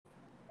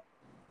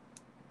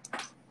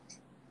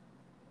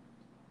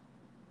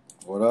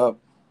What up?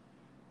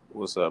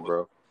 What's up,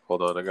 bro?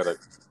 Hold on, I gotta.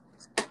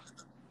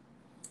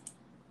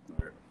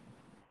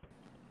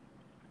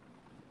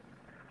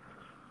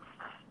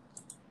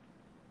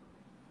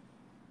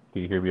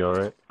 Can you hear me all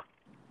right?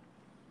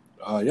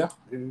 Yeah.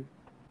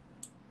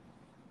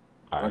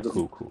 All right,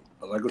 cool.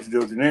 I like what you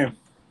did with your name.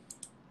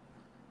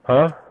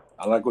 Huh?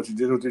 I like what you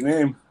did with your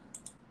name.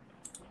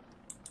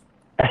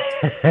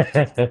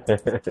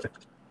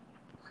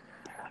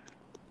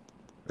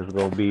 It's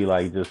gonna be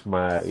like just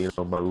my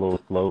little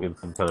slogan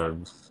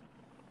sometimes.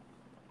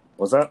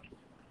 What's that?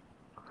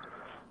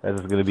 That's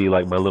just gonna be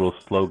like my little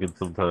slogan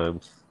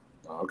sometimes.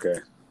 Oh, okay.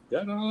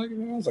 Yeah, no, I like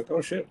it. I was like,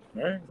 oh shit.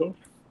 All right, cool.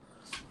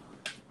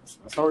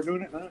 That's how we're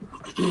doing it, man.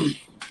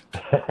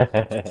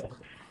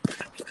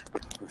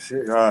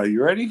 Shit.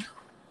 You ready?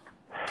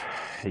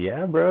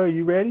 Yeah, bro.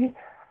 You ready?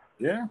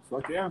 Yeah.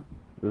 Fuck yeah.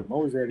 I'm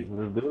always ready.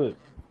 Let's do it.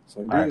 So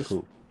All right,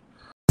 cool.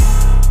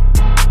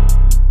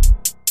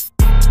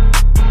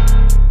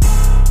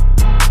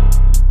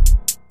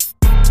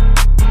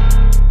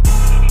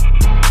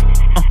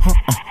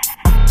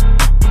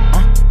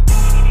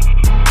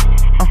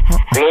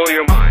 Blow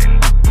your mind.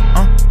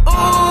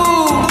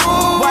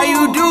 Why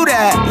you do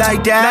that?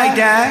 Like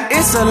that?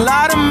 It's a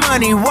lot of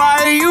money. Why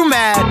are you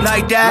mad?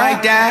 Like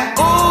that?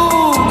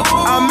 Ooh,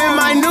 I'm in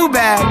my new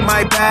bag.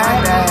 My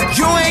bad.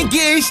 You ain't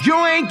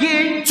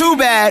get too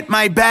bad.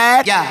 My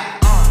bad. Yeah.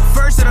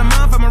 First of the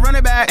month, I'ma run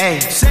it back. Ay.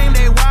 Same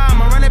day, why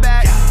I'ma run it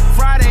back.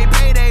 Friday,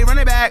 payday, run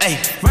it back. Ay.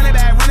 Run it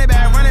back.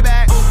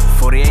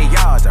 48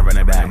 yards, I run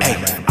it back.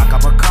 Ay. I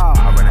cop a car,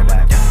 I run it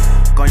back.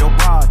 Go on your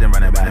bra, then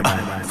run it back.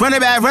 Run it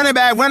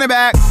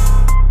back.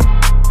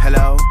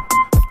 Hello,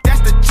 that's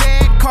the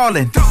check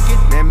calling.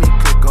 Let me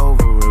click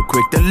over real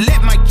quick to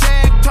let my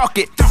check talk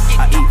it.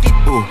 I eat it,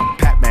 ooh,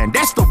 Pac-Man,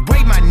 that's the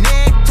way my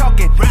neck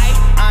talking. Right,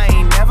 I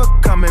ain't never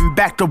coming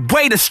back the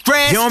way the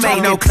stress. You don't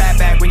make no clap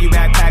back when you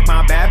backpack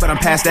my bad, but I'm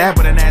past that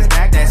with a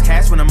NASDAQ. That's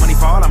cash when the money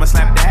fall, I'ma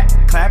slap that.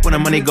 Clap when the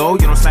money go,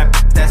 you don't slap.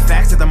 That's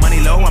facts. To the money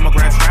low, I'ma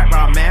grab strap.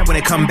 Raw man, when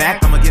it come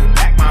back, I'ma give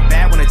back my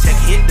bad. When the check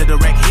hit, the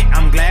direct hit.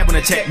 I'm glad when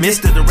the check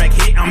missed the direct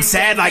hit. I'm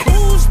sad like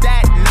who's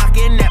that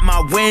knocking at my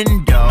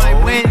window?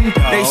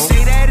 They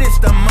say that it's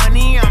the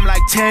money, I'm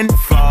like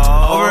tenfold.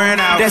 Over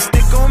and out. That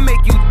stick gon'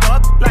 make you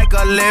fuck like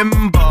a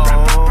limbo.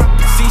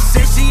 She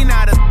said she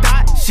not a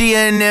thought, she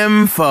an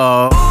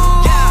info.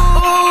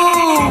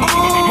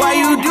 Why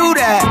you do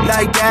that?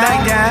 Like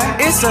that?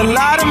 It's a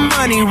lot of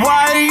money.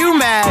 Why are you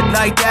mad?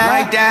 Like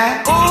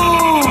that?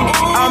 Ooh,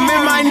 I'm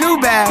in my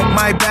new bag.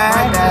 My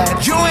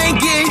bad. You ain't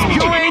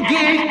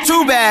get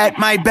too bad.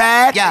 My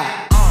bad.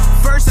 Yeah.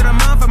 First of the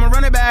month, I'ma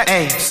run it back.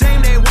 Ay.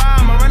 Same day, why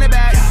I'ma run it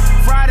back.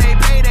 Friday,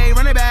 payday,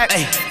 run it back.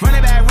 Ay. Run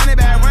it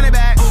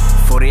back.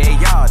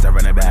 48 yards, I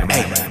run it back.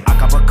 Ay. I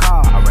cop a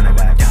car, I run it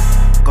back.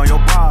 Go on your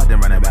bra, then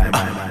run it back.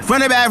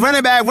 Run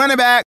it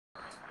back.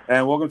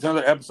 And welcome to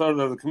another episode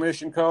of the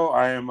Commission Co.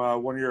 I am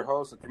one of your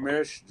hosts, the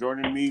Commish.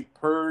 Joining me,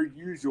 per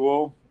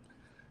usual,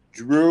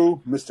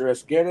 Drew, Mr.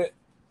 S. Get It.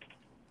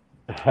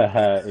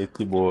 It's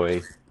your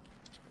boy.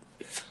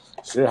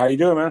 Shit, how you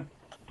doing, man?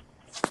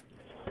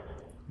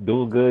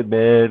 Doing good,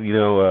 man.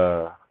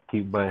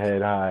 Keep my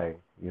head high.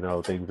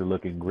 Things are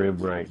looking grim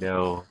right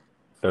now.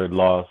 Third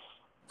loss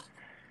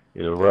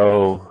in a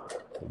row,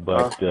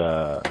 but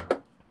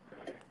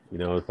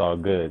it's all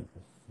good.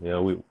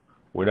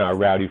 We're not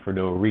rowdy for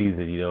no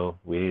reason.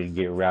 We didn't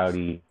get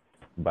rowdy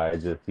by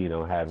just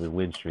having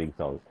win streaks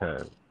all the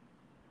time.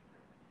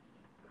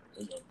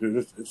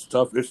 Dude, it's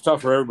tough. It's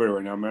tough for everybody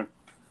right now, man.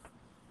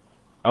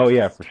 Oh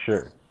yeah, for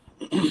sure.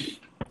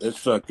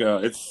 It's like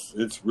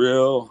it's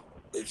real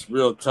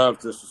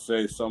tough just to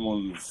say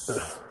someone's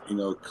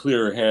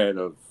clear ahead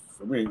of.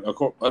 I mean, of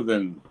course, other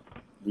than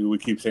we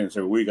keep saying this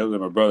every week, other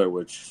than my brother,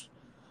 which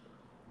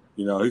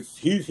he'll make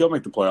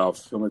the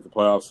playoffs. He'll make the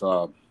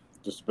playoffs.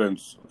 Just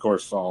depends, of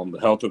course, on the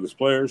health of his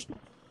players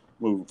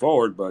moving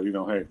forward. But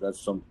hey, that's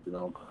some.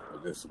 I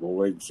guess we'll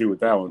wait and see with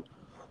that one.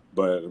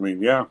 But I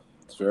mean, yeah,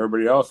 for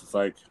everybody else, it's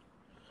like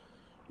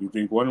you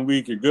think one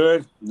week you're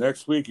good,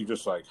 next week you're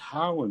just like,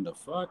 how in the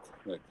fuck?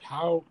 Like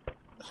how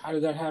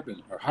did that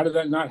happen, or how did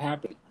that not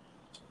happen?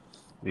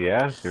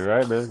 Yeah, you're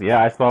right, man.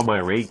 Yeah, I saw my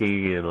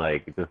ranking and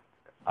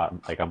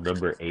I'm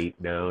number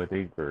 8 now, I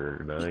think,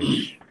 or 9.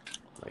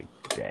 Like,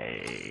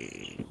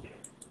 dang.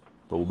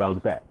 But we'll bounce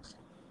back.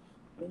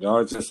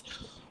 I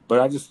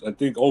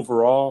think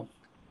overall,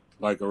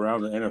 like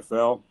around the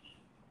NFL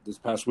this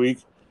past week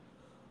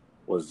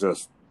was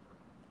just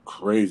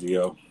crazy,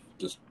 yo.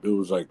 It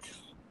was like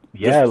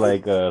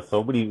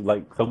so many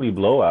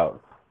blowouts.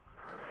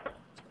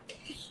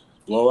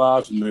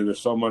 And then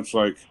there's so much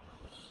like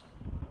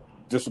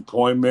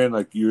disappointment.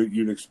 Like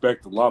you'd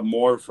expect a lot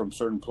more from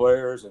certain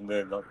players, and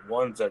then the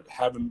ones that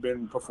haven't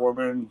been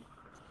performing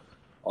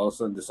all of a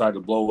sudden decide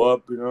to blow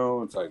up.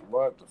 It's like,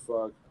 what the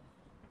fuck?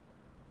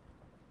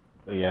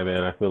 Yeah,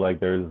 man. I feel like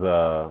there's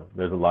a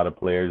lot of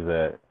players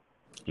that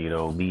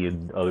me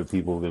and other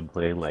people have been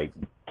playing like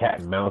cat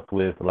and mouse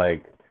with.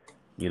 Like,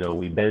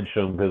 we bench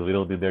them because we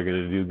don't think they're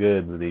gonna do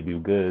good, and they do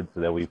good,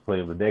 so that we play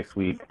them the next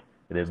week,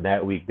 and then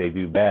that week they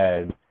do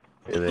bad,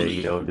 and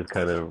then just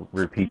kind of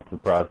repeats the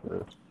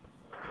process.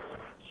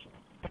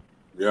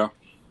 Yeah,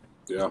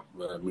 yeah.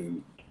 But I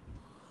mean,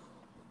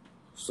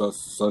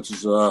 such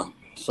as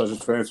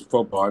fantasy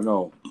football. I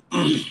know.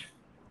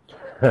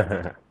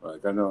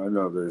 Like I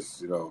know.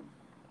 There's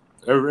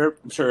I'm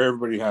sure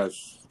everybody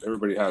has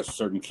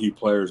certain key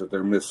players that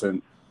they're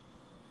missing.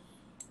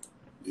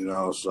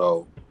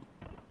 So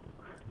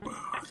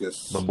I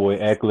guess. My boy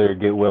Eckler,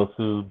 get well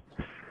soon.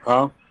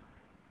 Huh?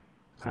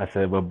 I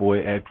said, my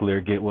boy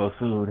Eckler, get well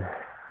soon.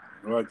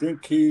 Well, I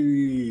think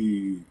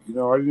he, I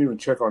didn't even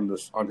check on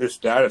his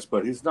status,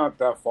 but he's not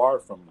that far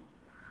from.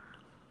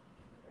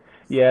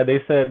 Yeah,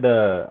 they said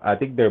I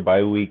think their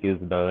bye week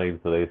is 9,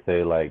 so they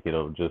say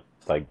just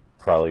like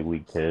probably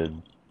week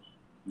 10.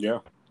 Yeah.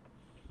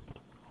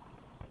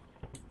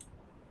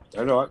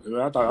 I know. I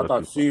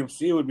thought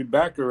CMC would be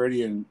back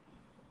already, and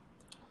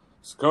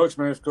his coach,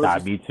 man,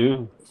 Me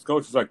too. His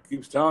coach is like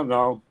keeps telling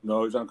no,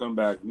 he's not coming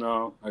back.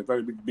 No, I thought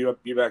he'd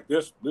be back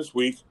this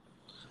week.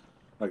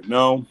 Like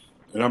no,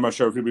 and I'm not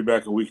sure if he'll be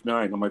back in week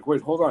 9. I'm like,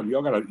 wait, hold on,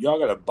 y'all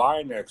got to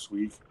bye next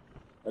week.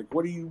 Like,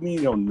 what do you mean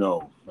you don't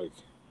know? Like,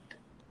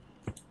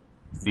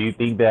 do you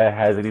think that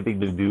has anything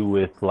to do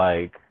with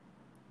like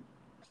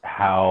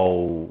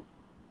how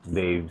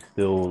they've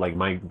still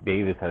Mike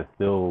Davis has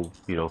still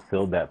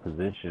filled that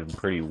position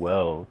pretty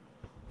well?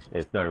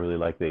 It's not really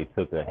like they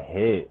took a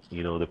hit.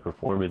 The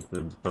performance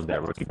from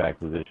that rookie back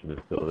position is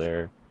still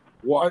there.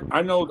 Well,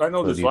 I know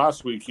this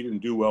last week he didn't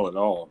do well at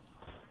all.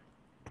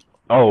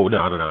 Oh,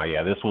 no.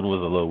 Yeah, this one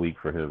was a little weak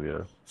for him,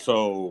 yeah.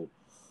 So,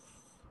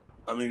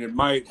 I mean, it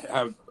might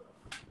have,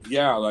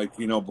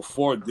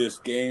 before this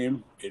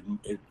game,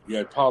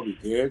 it probably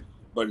did.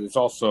 But it's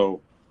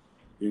also,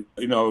 we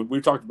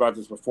talked about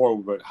this before,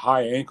 but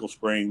high ankle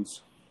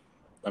sprains,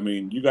 I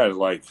mean, you got to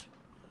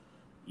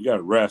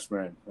rest,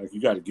 man. Like,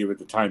 you got to give it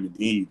the time it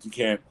needs. You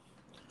can't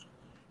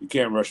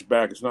rush it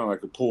back. It's not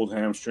like a pulled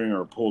hamstring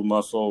or a pulled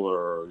muscle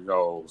or,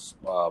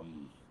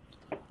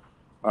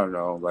 I don't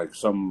know, like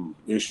some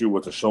issue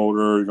with the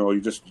shoulder.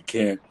 You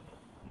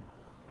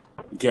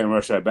can't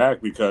rush that back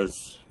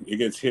because it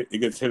gets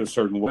hit a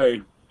certain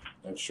way,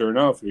 and sure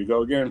enough, here you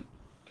go again.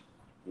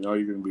 You're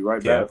going to be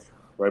right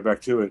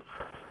back to it.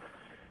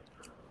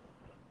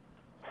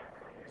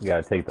 You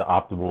got to take the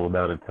optimal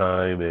amount of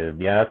time, and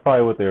that's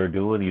probably what they were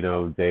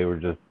doing. They were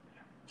just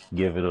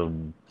giving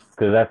them,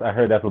 because I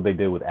heard that's what they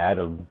did with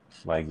Adams.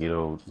 Like,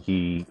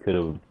 he could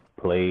have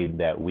played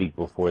that week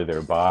before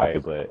their bye,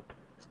 but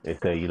they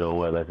said, you know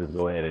what, let's just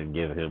go ahead and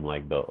give him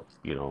like the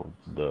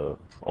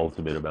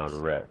ultimate amount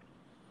of rest.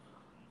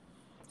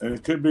 And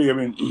it could be. I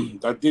mean,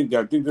 I think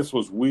this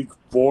was week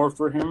 4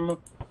 for him.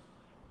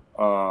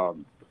 Or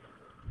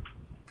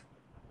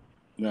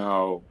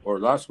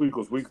last week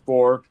was week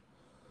 4,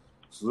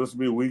 so this will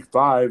be week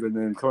 5, and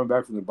then coming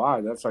back from the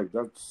bye, that's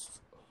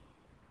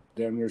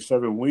damn near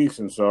 7 weeks,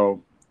 and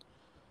so,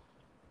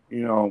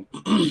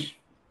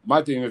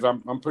 my thing is,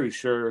 I'm pretty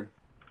sure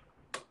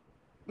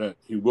that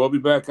he will be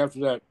back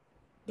after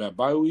that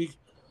bye week,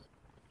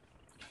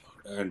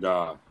 and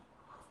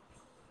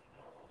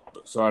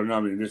so I don't know. I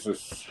mean, this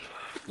is,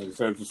 like I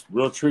said, it's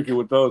real tricky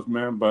with those,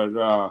 man.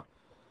 But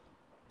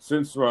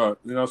since we're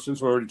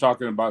already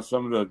talking about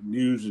some of the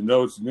news and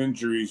notes and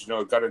injuries,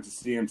 got into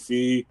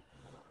CMC.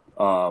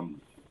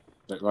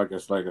 Like I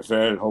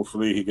said,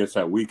 hopefully he gets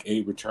that week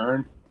 8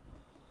 return.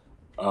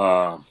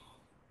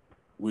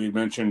 We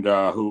mentioned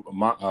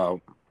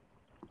Eckler,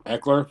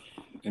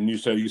 and you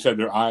said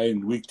they're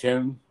eyeing week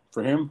 10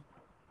 for him.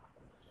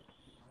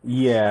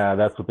 Yeah,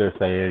 that's what they're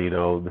saying.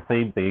 The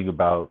same thing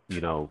about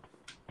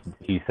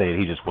he's saying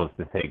he just wants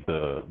to take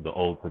the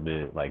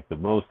ultimate, like the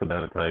most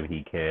amount of time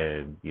he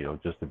can,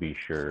 just to be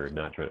sure,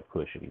 not try to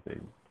push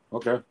anything.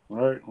 Okay, all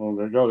right. Well,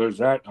 there you go. There's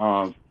that.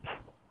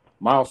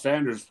 Miles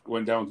Sanders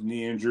went down with a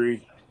knee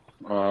injury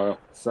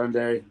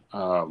Sunday.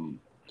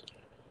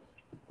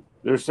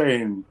 They're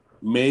saying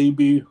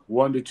maybe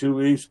 1 to 2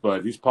 weeks,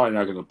 but he's probably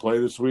not going to play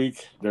this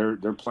week. They're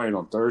playing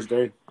on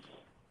Thursday,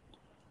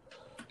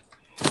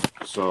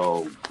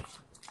 so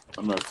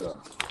I'm not.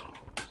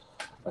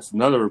 That's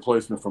another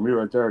replacement for me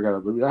right there.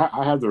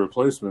 I have the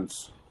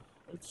replacements.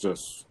 It's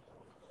just,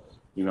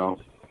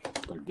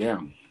 like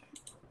damn.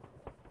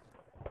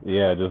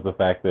 Yeah, just the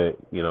fact that,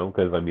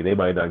 because, they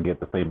might not get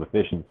the same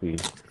efficiency.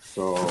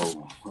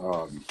 So,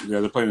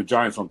 they're playing the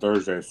Giants on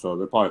Thursday, so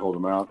they'll probably hold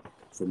them out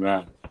from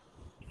that.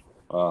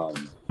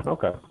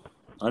 Okay.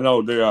 I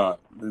know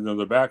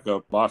the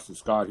backup, Boston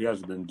Scott, he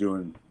hasn't been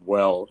doing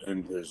well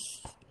in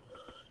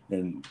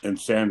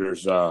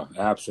Sanders'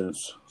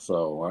 absence,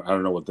 so I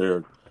don't know what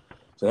they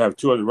have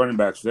 2 other running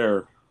backs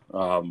there,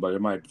 but it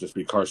might just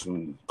be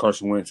Carson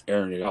Wentz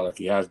airing it out like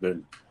he has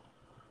been,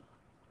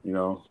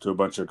 to a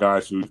bunch of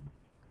guys who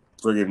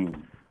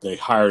friggin' they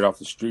hired off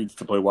the streets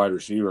to play wide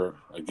receiver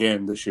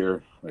again this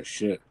year. Like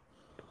shit.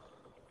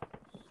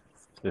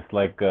 It's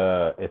like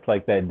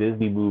that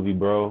Disney movie,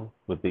 bro,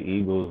 with the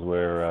Eagles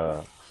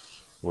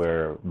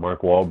where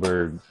Mark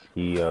Wahlberg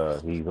he's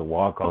a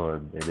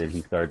walk-on, and then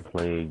he started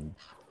playing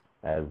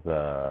as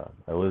a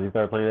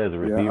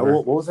receiver. Yeah,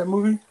 what was that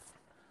movie?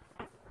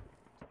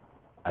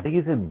 I think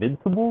it's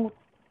Invincible.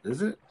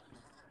 Is it?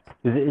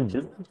 Is it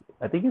Invincible?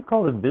 I think it's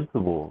called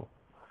Invincible.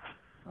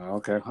 Oh,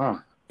 okay, huh?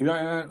 You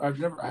know,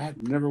 I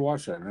had never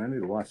watched that, man. I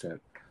need to watch that.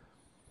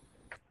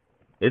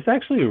 It's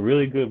actually a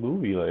really good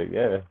movie. Like,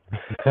 yeah.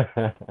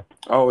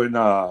 Oh,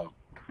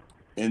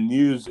 in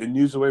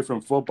news away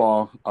from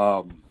football,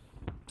 I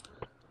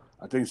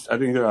think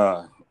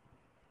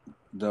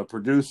the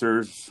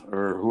producers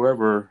or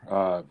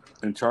whoever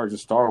in charge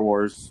of Star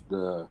Wars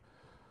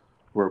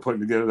were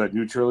putting together that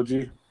new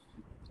trilogy.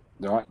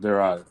 They're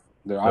eyeballing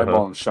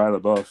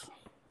Shia LaBeouf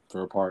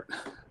for a part.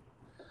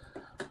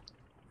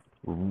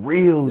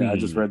 Really? Yeah, I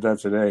just read that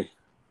today.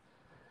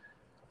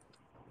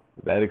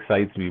 That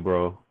excites me,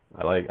 bro.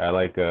 I like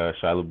Shia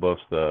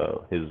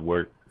LaBeouf's his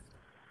work.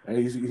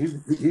 Hey, he's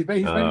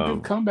made a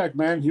good comeback,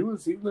 man. He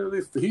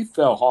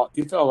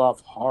fell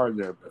off hard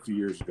there a few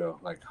years ago,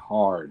 like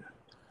hard.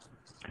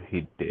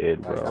 He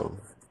did, bro.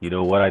 You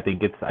know what? I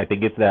think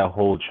it's that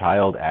whole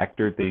child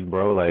actor thing,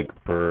 bro. Like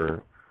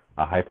for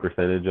a high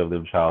percentage of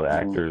them child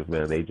actors,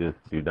 man, they just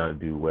do not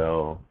do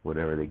well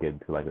whenever they get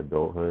into like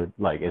adulthood.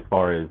 Like as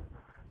far as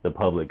the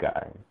public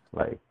eye,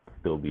 like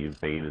still being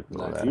famous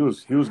and all Like that.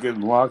 he was getting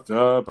locked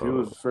up. He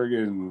was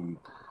friggin'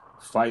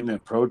 fighting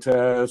at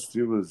protests.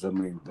 He was, I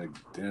mean, like,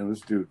 damn,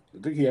 this dude. I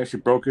think he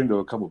actually broke into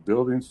a couple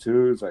buildings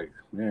too. It's like,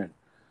 man,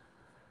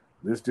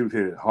 this dude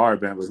hit it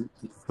hard, man. But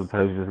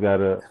Sometimes he's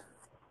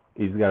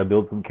gotta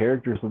build some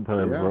character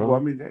sometimes, yeah, bro. well, I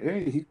mean,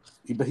 hey,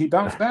 he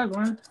bounced back,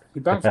 man. He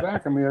bounced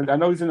back. I mean, I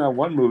know he's in that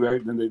one movie.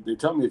 Right? And they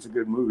tell me it's a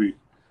good movie.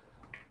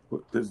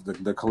 What is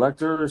the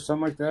Collector or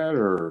something like that,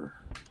 or?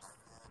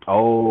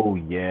 Oh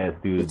yes,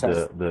 dude,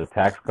 the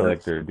tax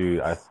collector, dude.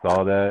 I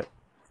saw that.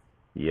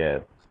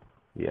 Yes,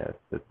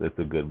 it's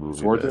a good movie.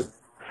 It's worth it.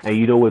 And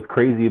you know what's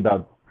crazy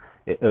about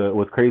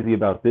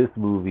this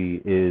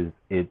movie is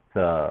it's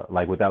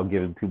like without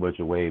giving too much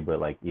away,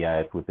 but like yeah,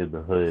 it's within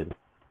the hood,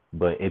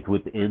 but it's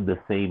within the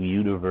same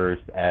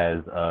universe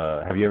as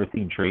have you ever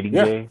seen Training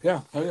Day?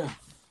 Yeah, oh yeah.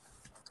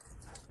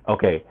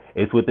 Okay,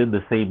 it's within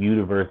the same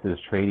universe as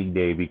Training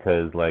Day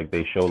because like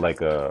they show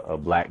like a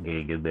black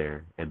gang in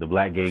there, and the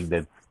black gang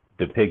that's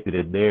depicted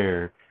in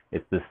there,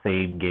 it's the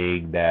same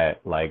gang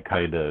that like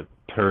kind of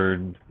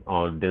turned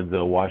on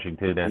Denzel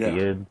Washington at the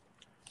end.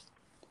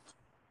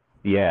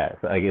 Yeah,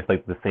 so I guess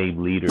like the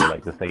same leader,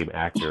 like the same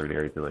actor and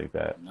everything like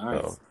that.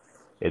 Nice. So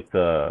it's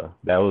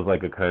that was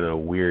like a kind of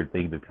weird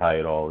thing to tie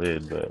it all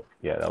in, but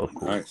yeah, that was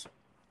cool. Nice.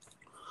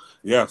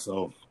 Yeah,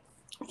 so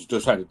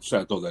just had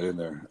to throw that in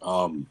there.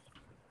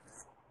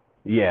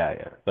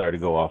 Yeah. Sorry to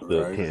go off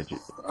the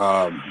tangent.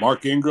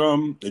 Mark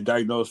Ingram, they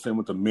diagnosed him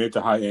with a mid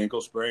to high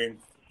ankle sprain.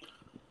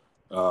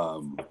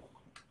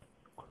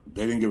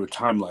 They didn't give a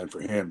timeline for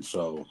him,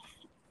 so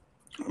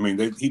I mean,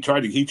 he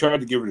tried to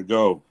give it a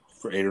go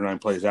for 8 or 9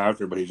 plays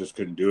after, but he just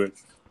couldn't do it.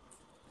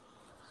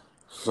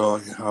 So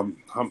I'm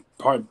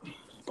probably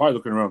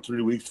looking around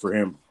 3 weeks for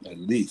him at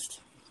least.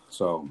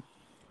 So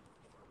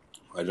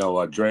I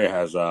know Dre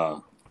has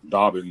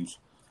Dobbins.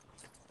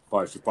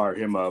 Probably should fire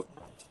him up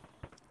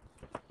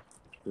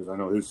because I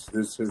know his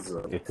carries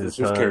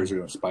are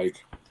going to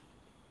spike.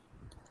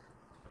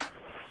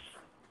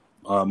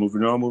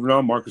 Moving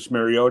on. Marcus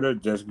Mariota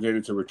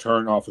designated to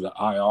return off of the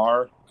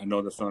IR. I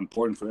know that's not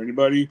important for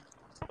anybody.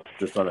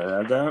 Just thought I'd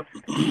add that.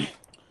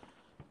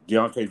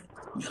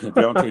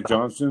 Deontay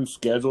Johnson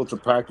scheduled to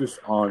practice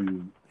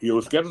he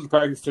was scheduled to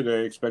practice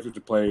today, expected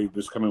to play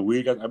this coming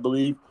week, I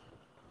believe.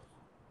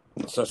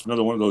 So that's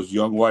another one of those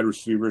young wide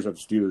receivers that the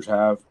Steelers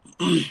have.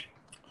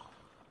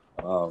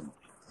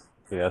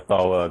 Yeah, I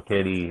saw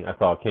Kenny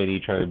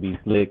trying to be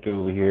slick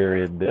over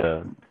here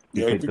and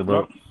he picked him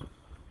up.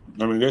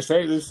 I mean, they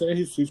say he's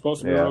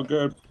supposed to be real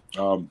good. I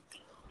don't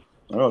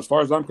know, as far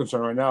as I'm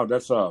concerned right now,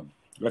 that's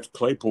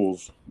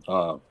Claypool's.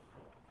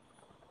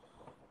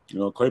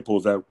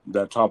 Claypool's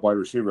that top wide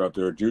receiver out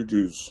there.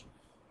 Juju's,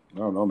 I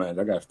don't know, man.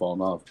 That guy's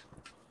falling off.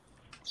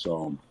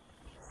 So.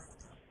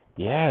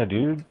 Yeah,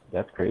 dude,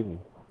 that's crazy.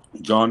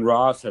 John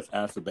Ross has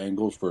asked the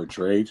Bengals for a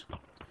trade.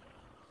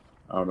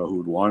 I don't know who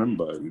would want him,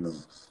 but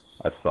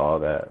I saw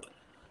that.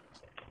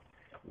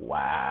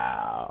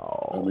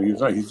 Wow. I mean,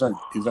 he's not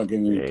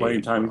getting any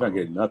playing time. He's not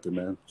getting nothing,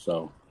 man.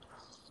 So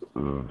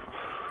I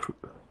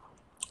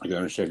can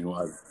understand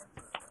why.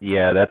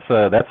 Yeah, that's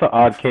an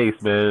odd case,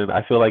 man.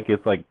 I feel like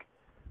it's like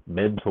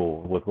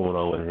mental what's going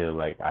on with him.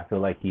 Like I feel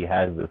like he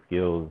has the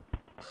skills,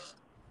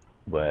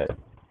 but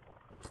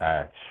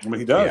I mean,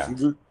 he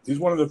does. Yeah. He's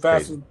one of the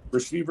fastest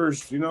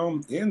receivers, in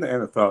the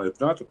NFL,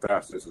 if not the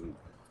fastest. And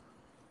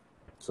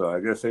so I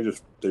guess they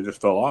just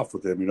fell off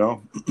with him,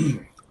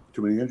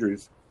 Too many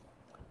injuries.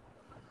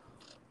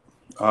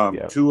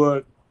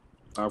 Tua,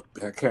 I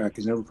can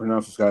never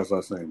pronounce this guy's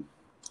last name.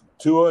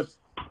 Tua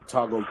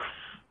Tagovailoa.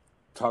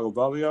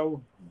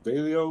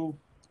 You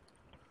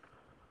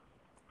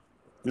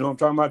know what I'm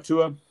talking about,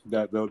 Tua?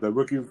 That the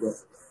rookie.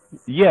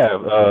 Yeah,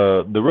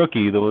 the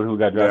rookie, the one who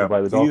got drafted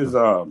by the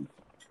Dolphins.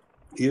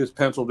 He is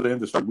penciled in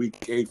this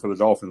week 8 for the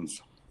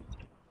Dolphins.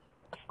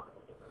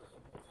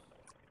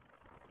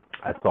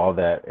 I saw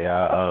that.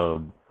 Yeah.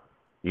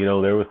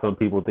 There were some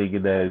people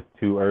thinking that it's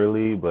too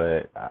early,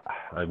 but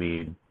I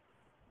mean,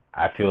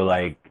 I feel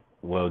like,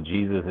 well,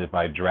 Jesus, if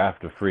I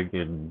draft a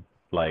freaking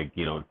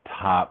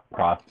top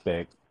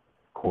prospect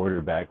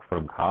quarterback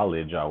from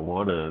college, I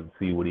want to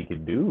see what he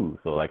can do.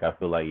 So like, I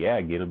feel like, yeah,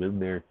 get him in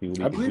there, see what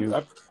he I can believe do.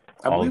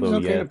 I believe he's Although,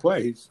 okay yes, to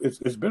play.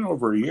 It's been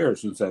over a year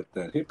since that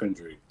hip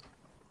injury.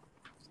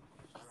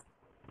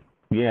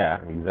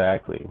 yeah,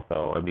 exactly.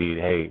 So I mean,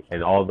 hey,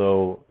 and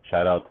although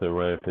shout out to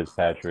Ryan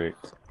Fitzpatrick,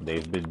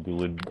 they've been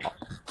doing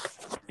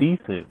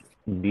decent,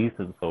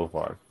 decent so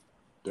far.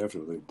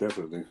 Definitely.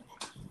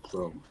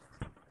 So,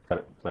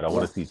 But I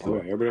want to see oh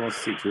yeah, Tua. everybody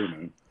wants to see too,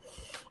 man.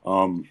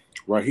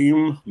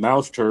 Raheem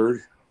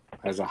Mostert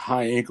has a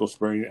high ankle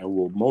sprain and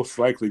will most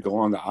likely go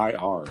on the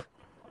IR.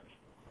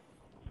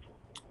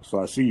 So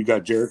I see you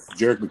got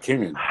Jerick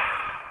McKinnon.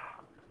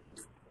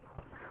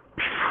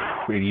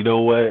 And you know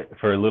what?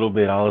 For a little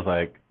bit, I was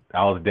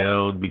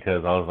down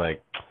because I was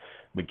like,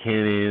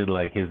 McKinnon,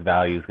 like his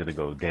value is gonna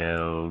go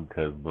down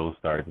because Mo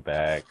starts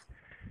back,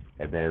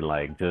 and then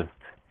I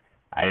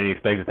didn't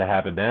expect it to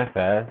happen that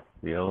fast.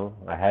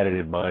 I had it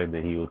in mind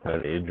that he was kind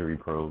of injury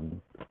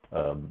prone,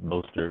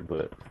 Mostert,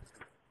 but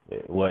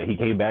what he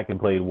came back and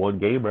played one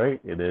game,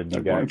 right? And then you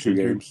Like 1 or got 2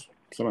 injured. games,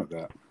 something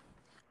like that.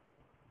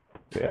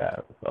 Yeah,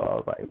 so I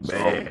was like, So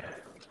man.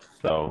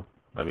 So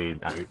I mean,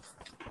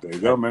 there you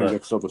go, that man. You got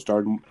sucks. yourself a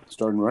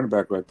starting running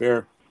back right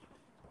there.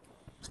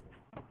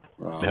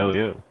 Hell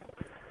yeah.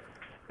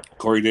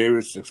 Corey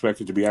Davis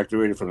expected to be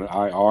activated from the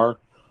IR.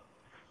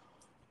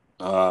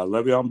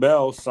 Le'Veon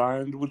Bell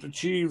signed with the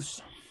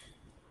Chiefs.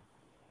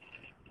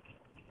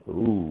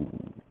 Ooh,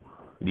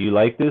 do you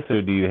like this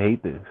or do you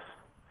hate this?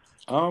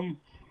 I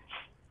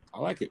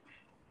like it.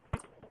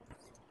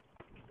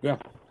 Yeah,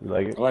 You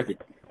like I it? like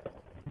it.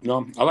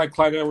 I like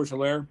Clyde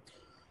Edwards-Helaire.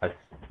 I,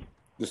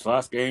 This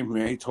last game,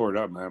 man, he tore it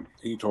up, man.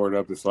 He tore it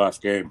up this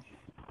last game.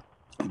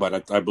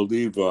 But I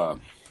believe Bell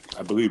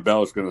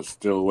is going to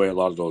steal away a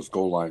lot of those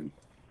goal line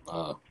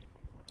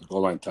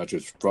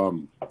touches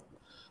from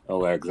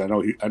Hilaire, because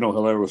I know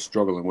Hilaire was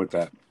struggling with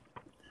that,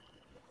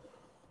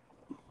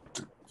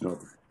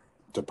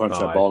 to punch oh,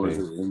 that I ball see.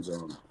 into the end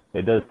zone.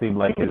 It does seem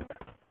like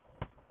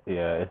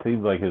it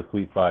seems like his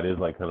sweet spot is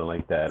like kind of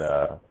like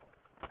that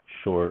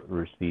short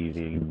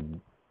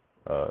receiving,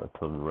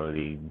 some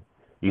running.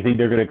 You think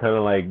they're gonna kind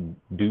of like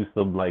do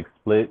some like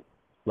split,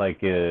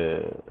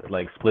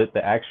 split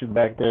the action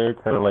back there,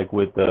 kind of like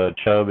with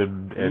Chubb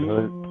and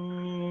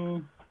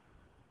Hunt?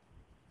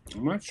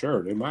 I'm not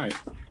sure. They might.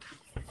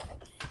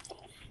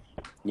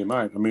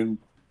 I mean,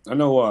 I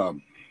know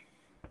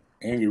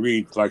Andy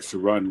Reid likes to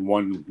run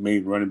one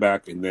main running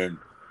back, and then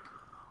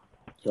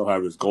he'll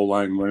have his goal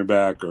line running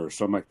back or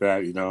something like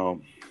that,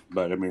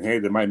 But I mean, hey,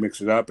 they might mix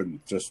it up and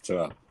just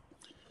to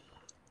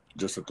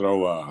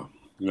throw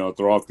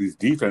throw off these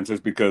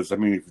defenses, because I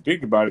mean, if you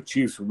think about it,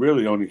 Chiefs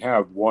really only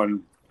have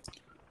one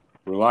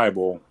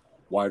reliable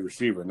wide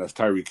receiver, and that's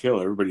Tyreek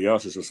Hill. Everybody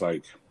else is just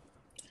like,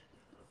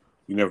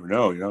 you never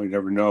know, you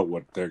never know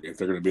if they're going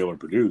to be able to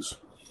produce.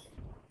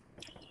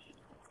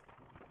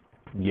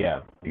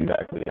 Yeah,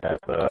 exactly.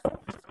 That's kind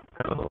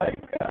of like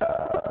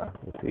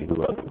let's see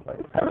who else is like.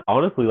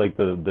 Honestly, like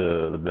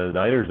the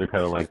Niners are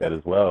kind of like that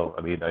as well.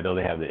 I mean, I know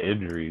they have the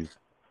injuries,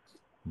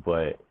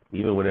 but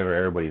even whenever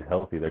everybody's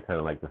healthy, they're kind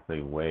of like the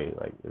same way.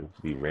 Like there's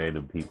be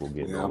random people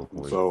getting all the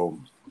points. So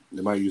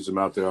they might use him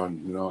out there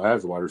on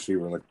as a wide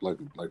receiver,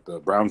 like the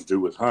Browns do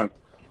with Hunt.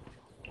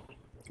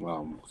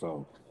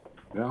 So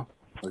yeah,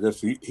 I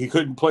guess he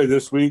couldn't play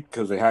this week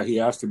because he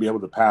has to be able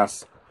to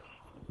pass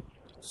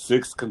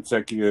 6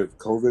 consecutive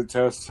COVID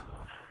tests,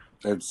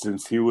 and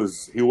since he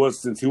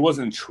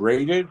wasn't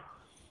traded,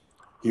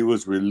 he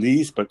was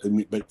released, but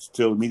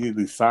still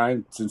immediately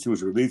signed. Since he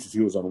was released, since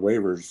he was on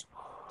waivers,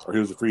 or he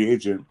was a free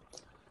agent,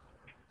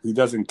 he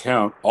doesn't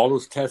count. All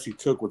those tests he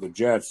took with the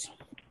Jets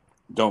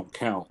don't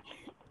count.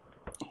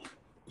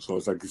 So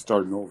it's like he's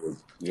starting over.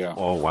 Yeah.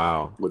 Oh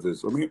wow. With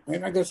this,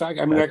 and I guess I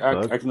can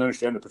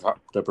understand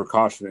the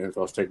precaution the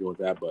NFL's taking with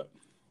that, but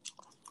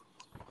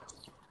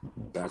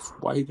that's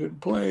why he didn't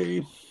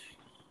play.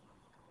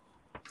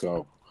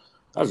 So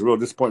that was a real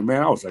disappointment,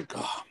 man. I was like,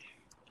 oh,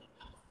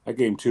 that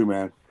game too,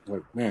 man.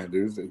 Like, man,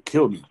 dude, it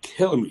killing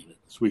me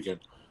this weekend.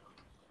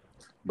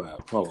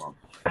 But hold on.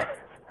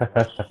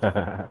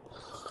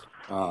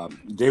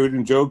 David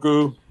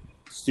Njoku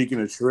seeking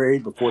a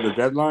trade before the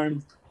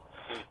deadline,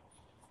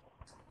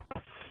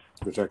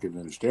 which I can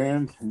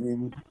understand. I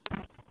mean,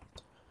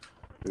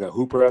 they got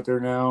Hooper out there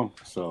now,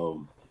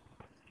 so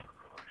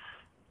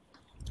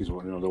he's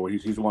wanting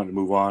to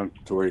move on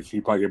to where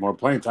he probably get more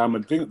playing time.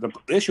 But the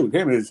issue with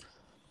him is,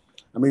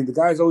 I mean, the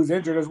guy's always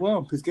injured as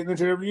well. He's getting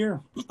injured every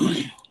year.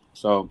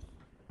 So,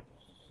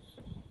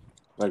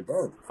 like,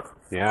 bro.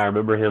 Yeah, I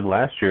remember him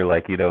last year.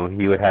 Like he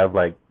would have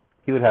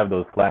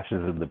those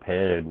flashes in the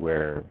pan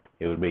where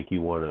it would make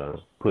you want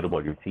to put him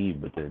on your team,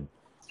 but then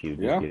he would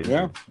just get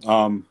injured.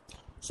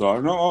 So I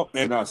don't know.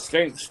 And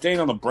staying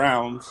on the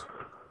Browns,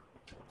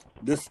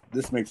 this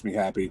makes me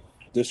happy.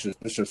 This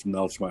just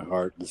melts my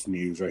heart. This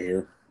news right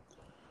here.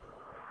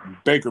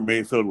 Baker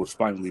Mayfield was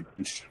finally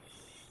benched.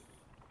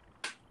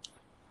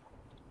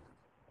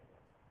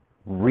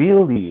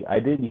 Really? I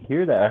didn't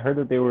hear that. I heard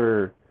that they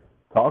were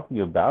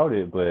talking about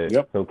it, but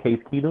Yep. so Case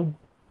Keenum?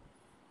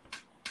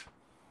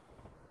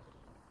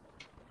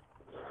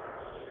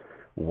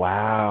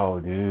 Wow,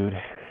 dude.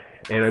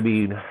 And I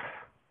mean,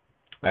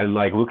 and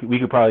like we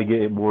could probably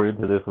get more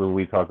into this when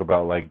we talk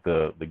about like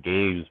the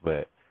games,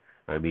 but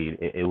I mean,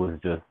 it was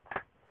just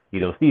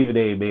Stephen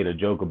A. made a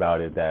joke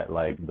about it that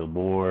like the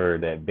more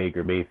that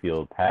Baker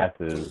Mayfield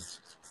passes,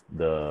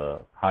 the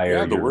higher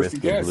Yeah, the your worse he risk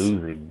of gets.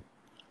 losing.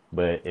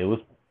 But it was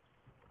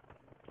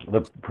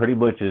pretty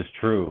much is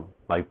true.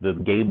 Like the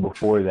game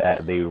before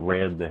that, they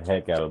ran the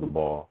heck out of the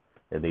ball,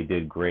 and they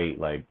did great.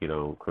 Like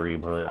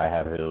Kareem Hunt, I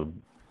have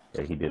him,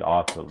 and he did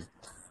awesome.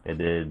 And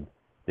then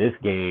this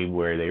game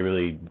where they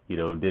really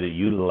didn't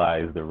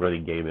utilize the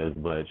running game as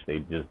much, they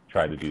just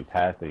tried to do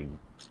passing.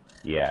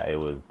 Yeah, it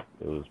was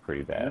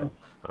pretty Yeah. bad.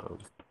 Um,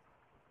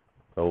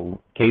 so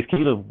Case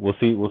Keenum, we'll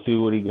see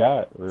what he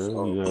got.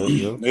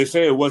 So, they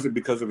say it wasn't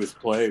because of his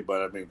play,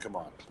 but I mean, come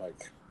on,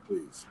 like,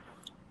 please.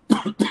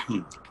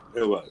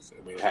 It was.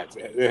 I mean,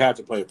 it had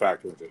to play a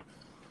factor into it.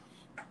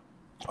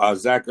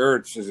 Zach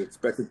Ertz is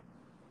expected.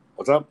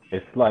 What's up?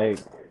 It's like,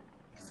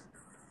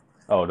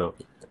 oh no,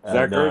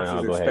 Zach no, Ertz is go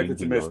ahead. You expected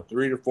to keep miss going.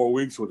 3 to 4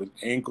 weeks with an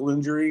ankle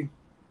injury.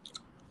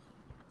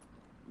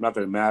 Not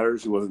that it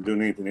matters. He wasn't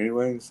doing anything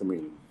anyways. I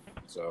mean,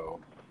 so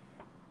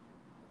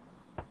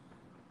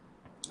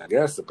I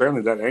guess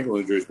apparently that ankle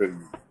injury's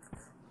been.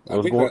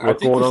 What's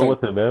going on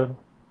with him, man?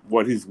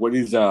 What he's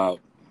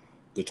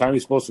the time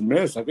he's supposed to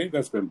miss. I think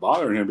that's been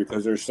bothering him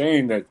because they're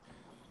saying that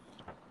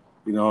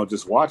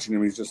just watching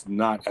him, he's just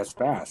not as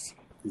fast.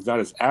 He's not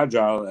as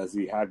agile as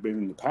he had been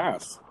in the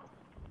past.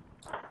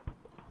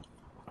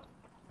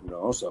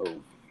 So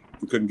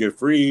he couldn't get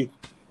free,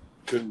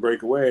 couldn't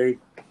break away.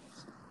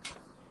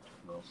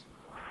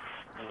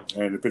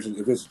 And if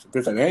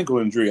it's an ankle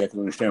injury, I can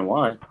understand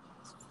why.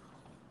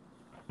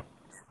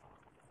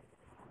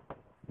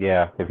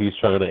 Yeah, if it's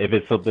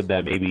something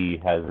that maybe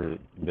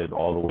hasn't been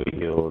all the way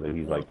healed and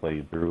he's like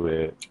playing through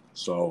it.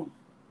 So,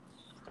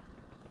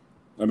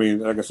 I mean,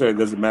 like I said, it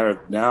doesn't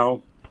matter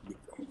now.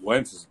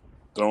 Wentz is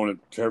throwing it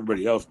to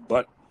everybody else,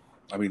 but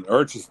I mean,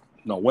 Wentz is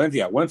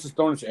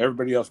throwing it to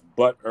everybody else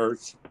but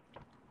Ertz.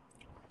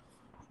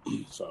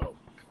 So,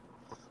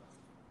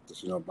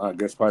 I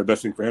guess probably the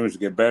best thing for him is to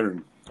get better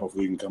and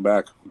hopefully he can come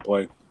back and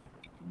play.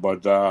 But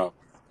is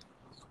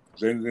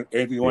there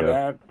anything you want to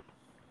add?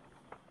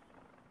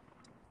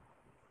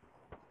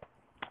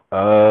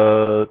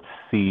 Let's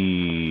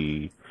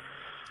see.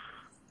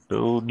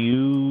 No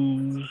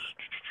news.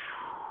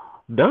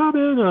 No,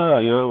 man.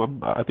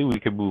 I think we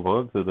can move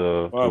on to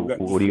the.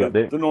 What do you got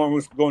there? The norm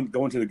was going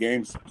to the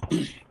games.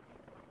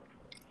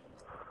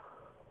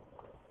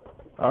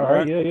 All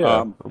right.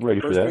 Yeah. I'm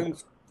ready for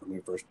that.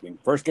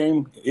 First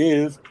game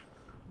is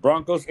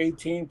Broncos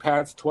 18,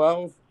 Pats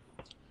 12.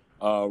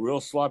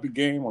 Real sloppy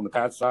game on the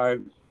Pats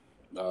side.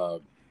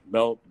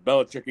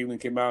 Belichick even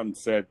came out and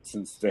said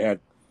since they had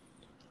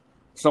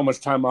so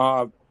much time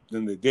off,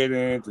 then they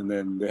didn't, and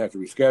then they had to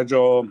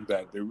reschedule,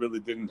 that they really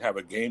didn't have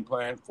a game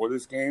plan for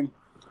this game.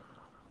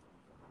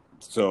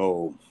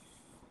 So,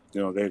 they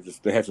had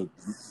to.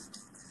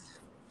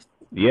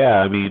 Yeah,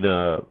 I mean,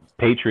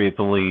 Patriots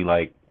only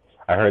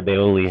I heard they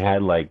only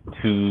had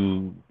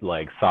 2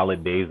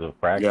 solid days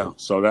of practice. Yeah,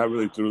 so that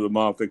really threw them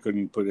off. They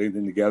couldn't put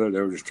anything together.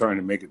 They were just trying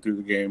to make it through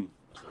the game,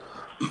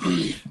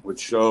 which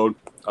showed.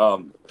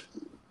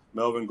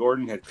 Melvin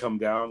Gordon had come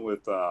down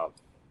with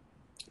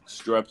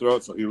strep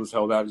throat, so he was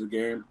held out of the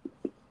game.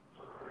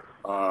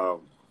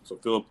 So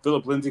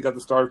Philip Lindsay got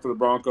the start for the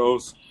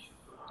Broncos.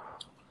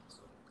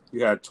 He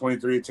had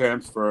 23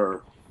 attempts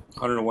for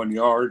 101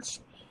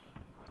 yards.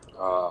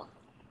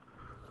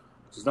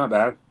 Which is not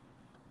bad.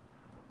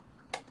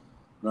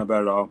 Not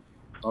bad at all.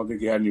 I don't think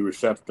he had any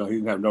reception. No, he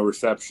didn't have no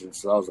reception,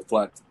 so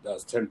that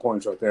was 10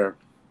 points right there.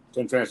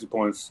 10 fantasy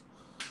points.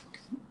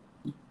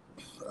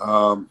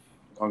 On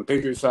the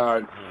Patriots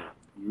side,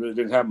 you really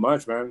didn't have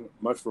much, man.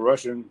 Much for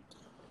rushing.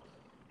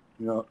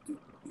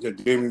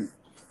 Damien.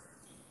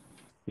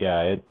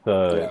 Yeah, it's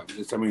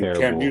terrible.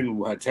 Cam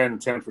Newton had 10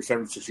 for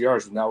 76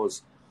 yards, and that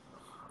was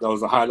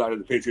the highlight of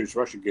the Patriots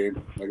rushing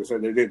game. Like I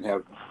said, they didn't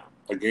have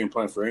a game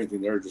plan for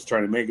anything. They were just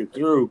trying to make it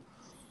through.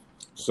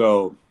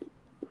 So,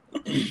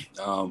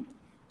 for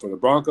the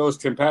Broncos,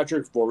 Tim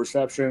Patrick, 4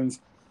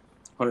 receptions,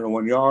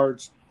 101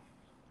 yards.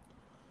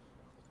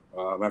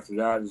 After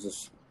that, there's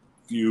just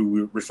a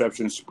few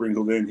receptions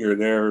sprinkled in here or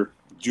there.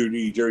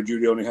 Jerry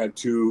Jeudy only had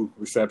 2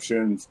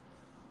 receptions.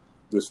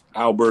 This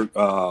Albert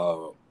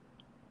Bonham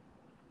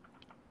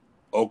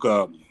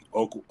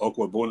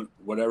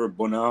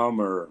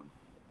or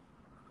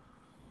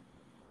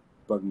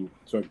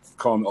so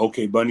call him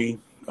OK Bunny,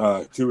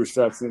 2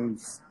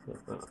 receptions.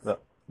 That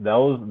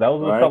was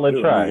a solid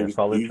try.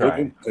 Solid try.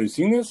 Have you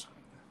seen this?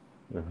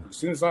 Have you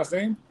seen his last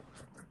name?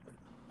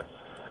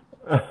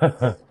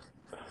 Let's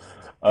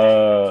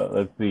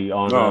see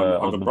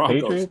on the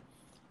Broncos. Patriots.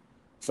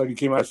 It's like he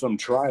came out of some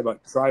tribe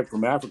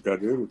from Africa,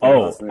 dude.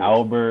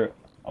 Albert.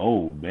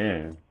 Oh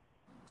man.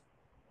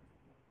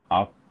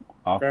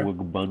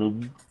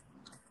 Aquagbunum.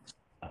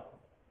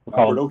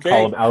 Albert OK.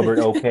 Call him Albert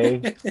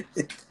OK.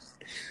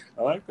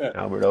 I like that.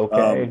 Albert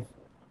OK.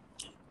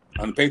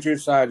 On the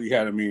Patriots side, you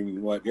had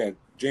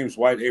James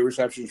White, 8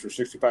 receptions for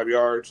 65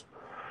 yards.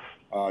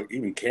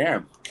 Even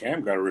Cam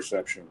got a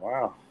reception.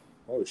 Wow,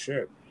 holy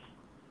shit.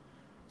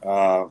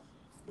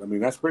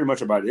 That's pretty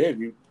much about it.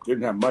 You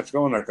didn't have much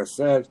going, like I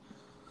said.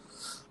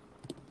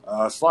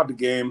 Sloppy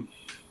game.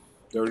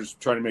 They were just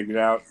trying to make it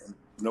out.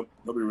 Nope,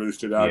 nobody really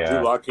stood out. Yeah.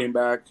 Drew Lock came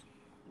back.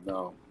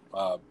 No,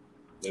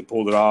 they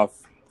pulled it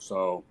off.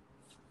 So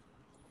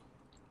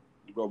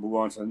we'll move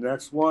on to the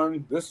next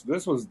one. This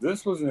was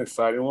an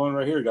exciting one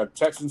right here. You got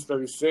Texans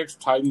 36,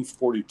 Titans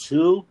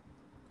 42.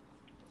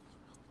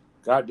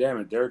 God damn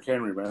it, Derrick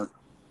Henry, man.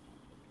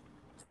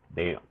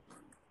 They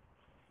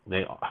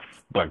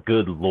but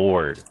good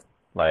Lord.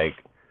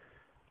 Like,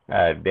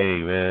 God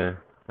dang, man.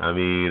 I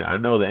mean, I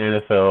know the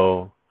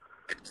NFL,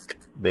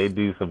 they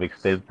do some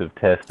extensive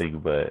testing,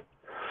 but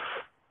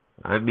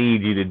I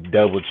need you to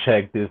double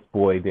check this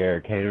boy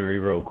Derrick Henry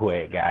real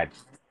quick. God,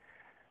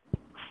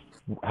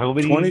 how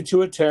many?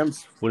 22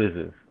 attempts. What is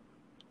this?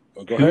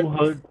 Oh, go ahead.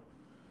 200.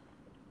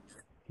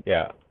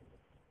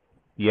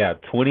 Yeah,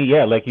 20.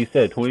 Yeah, like you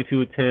said,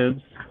 22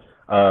 attempts.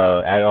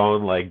 Add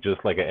on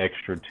just an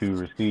extra 2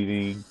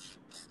 receiving,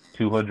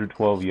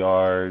 212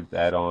 yards.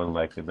 Add on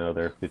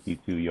another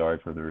 52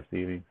 yards from the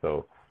receiving,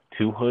 so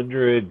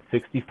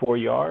 264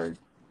 yards.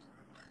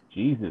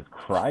 Jesus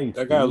Christ!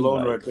 That guy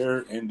alone right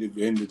there ended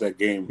that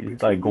game. He's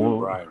going.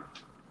 Brian.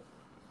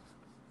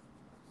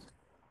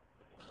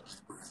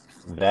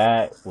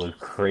 That was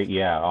crazy.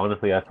 Yeah,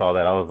 honestly, I saw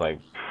that. I was like,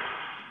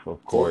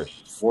 of course.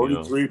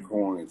 43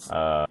 points.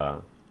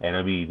 And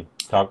I mean,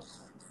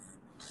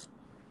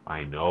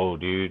 I know,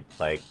 dude.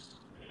 I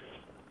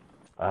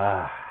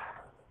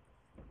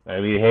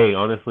mean, hey,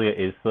 honestly,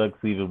 it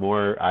sucks even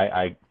more.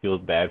 I feel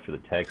bad for the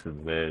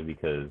Texans, man,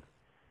 because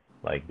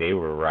they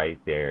were right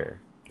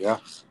there. Yeah.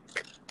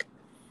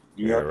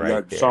 You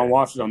got Deshaun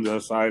Watson on the other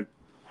side,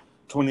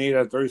 28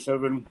 out of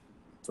 37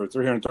 for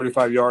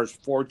 335 yards,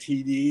 4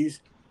 TDs,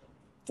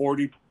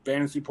 40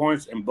 fantasy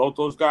points, and both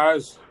those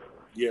guys,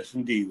 yes,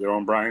 indeed, they're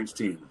on Brian's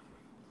team.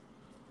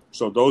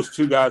 So those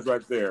 2 guys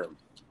right there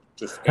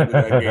just ended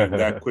that game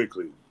that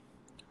quickly.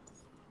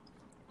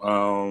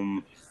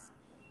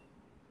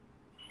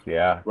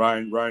 Yeah.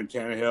 Ryan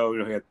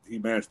Tannehill, he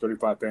managed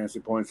 35 fantasy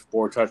points,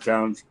 4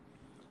 touchdowns.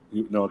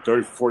 30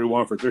 for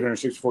 41 for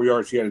 364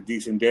 yards. He had a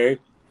decent day.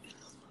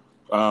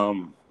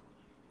 Will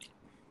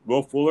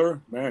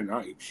Fuller, man,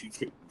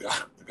 the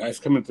guy's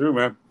coming through,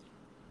 man.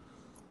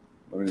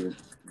 I mean,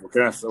 what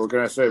can I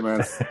say,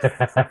 man?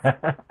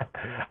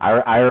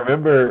 I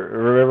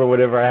remember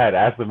whenever I had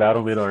asked about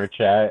him in our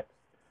chat,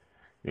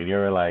 and you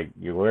were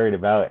you're worried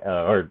about,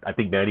 or I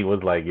think Manny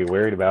was you're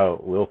worried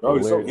about Will Fuller. Oh,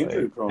 he's so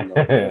injury prone,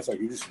 though. It's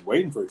you're just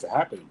waiting for it to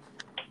happen.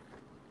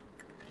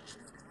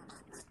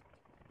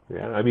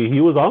 Yeah, I mean,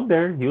 he was on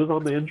there. He was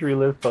on the injury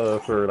list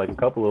for a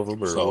couple of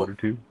them, or 1 or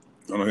 2.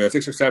 He had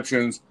 6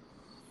 receptions,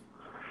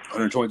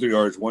 123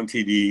 yards, 1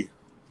 TD.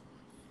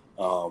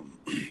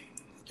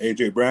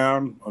 A.J.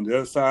 Brown on the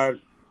other side,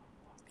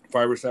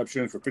 5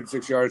 receptions for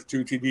 56 yards,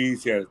 2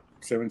 TDs. He had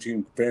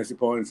 17 fantasy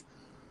points.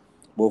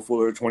 Will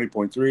Fuller,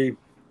 20.3.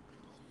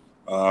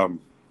 Well,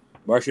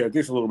 actually, I think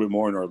it's a little bit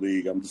more in our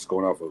league. I'm just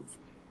going off of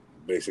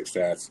basic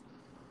stats.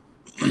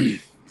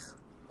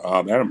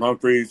 Adam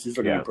Humphries, he's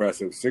looking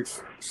impressive.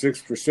 6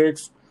 for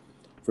 6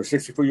 for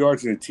 64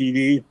 yards and a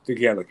TD. I think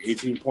he had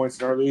 18 points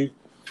in our league.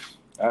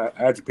 I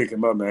had to pick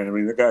him up, man. I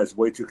mean, the guy's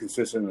way too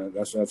consistent.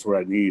 That's what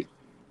I need.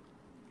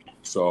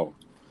 So,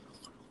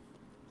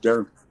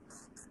 there.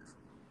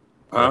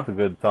 That's a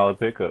good, solid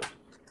pickup.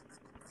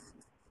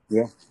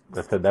 Yeah.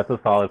 That's a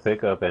solid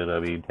pickup, and I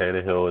mean,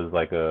 Tannehill is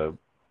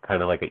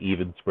kind of like an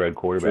even spread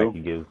quarterback. True. He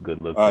gives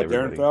good looks to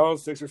everybody. Darren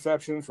Fells, 6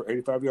 receptions for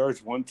 85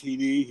 yards, 1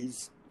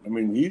 TD.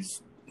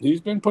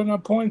 He's been putting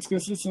up points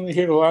consistently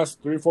here the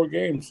last 3 or 4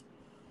 games.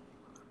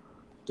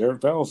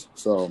 Darren Fells.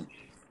 So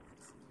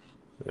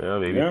yeah,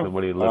 maybe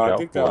somebody to look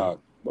out for.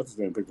 What's his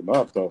name picked him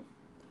up though?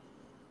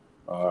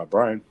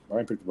 Brian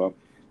picked him up.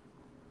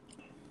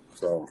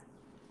 So.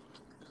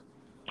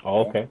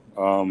 Oh, okay.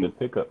 Good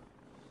pickup.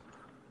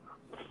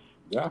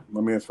 Yeah, I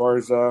mean, as far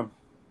as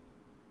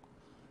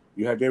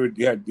you had David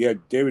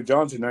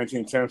Johnson,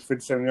 19 attempts,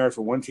 57 yards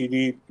for 1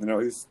 TD.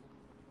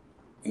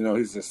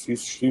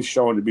 He's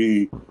showing to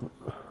be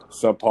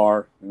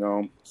subpar.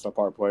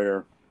 Subpar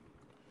player.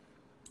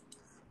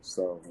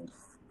 So.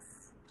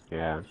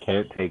 Yeah,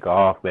 can't take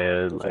off,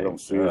 man. I don't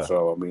see it,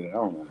 so I mean, I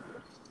don't know.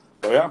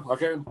 But yeah,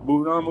 okay.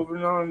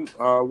 Moving on.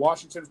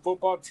 Washington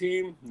football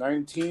team,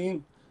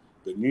 19.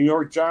 The New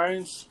York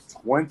Giants,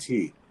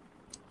 20.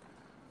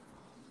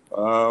 I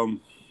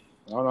don't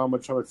know how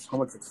much. I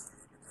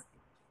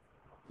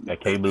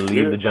can't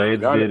believe the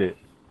Giants did it.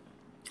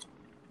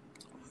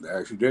 They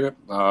actually did it.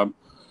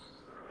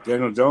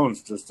 Daniel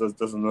Jones just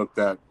doesn't look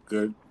that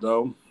good,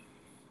 though.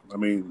 I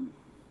mean,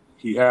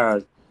 he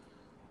had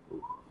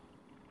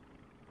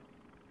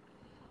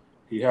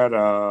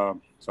 12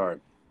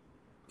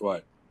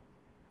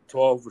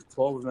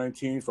 of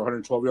 19 for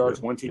 112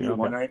 yards, 1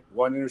 TD,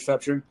 one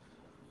interception.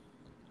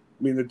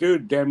 I mean, the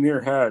dude damn near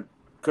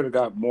could have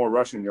got more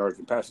rushing yards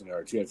than passing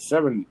yards. He had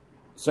seven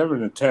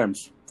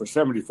attempts for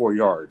 74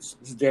 yards.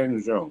 This is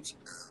Daniel Jones.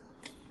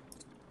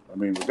 I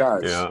mean, the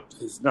guy's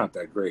he's not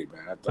that great,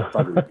 man. I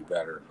thought he would be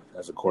better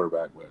as a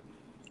quarterback, but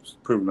it's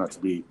proven not to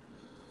be.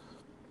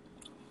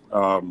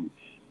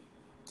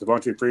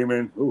 Devontae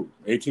Freeman,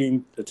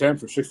 18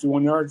 attempts for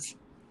 61 yards.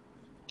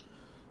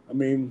 I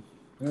mean,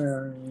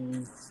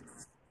 the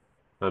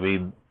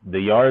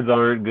yards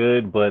aren't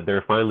good, but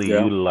they're finally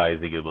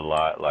utilizing him a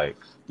lot. Like,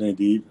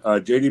 indeed.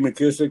 J.D.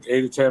 McKissick,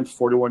 8 attempts,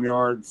 41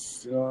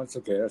 yards. You know, that's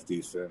okay. That's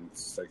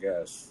decent, I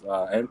guess.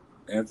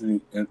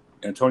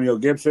 Antonio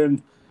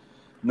Gibson,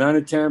 9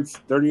 attempts,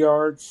 30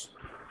 yards.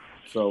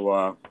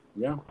 So,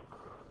 yeah.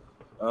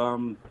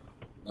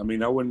 I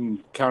mean, I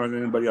wouldn't count on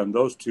anybody on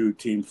those two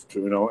teams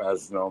to,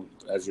 as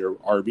your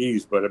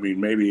RBs, but I mean,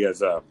 maybe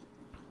as a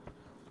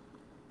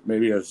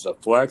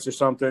flex or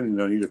something,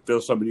 you need to fill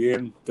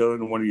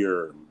in one of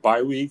your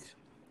bye week.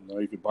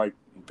 You could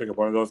pick up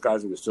one of those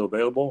guys if it's still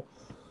available.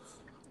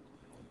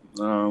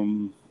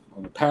 On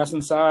the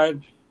passing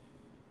side,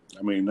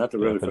 I mean,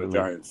 nothing really for the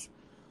Giants.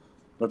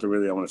 Nothing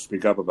really I want to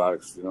speak up about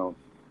it,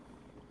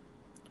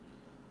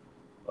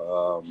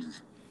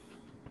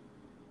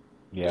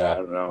 I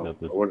don't know.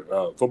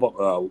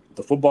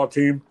 The football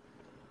team,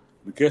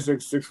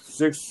 McKissick,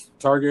 six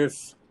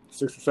targets,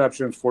 6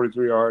 receptions,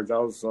 43 yards.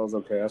 That was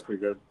okay. That's pretty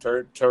good.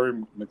 Terry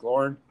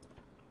McLaurin,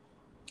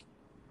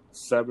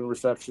 7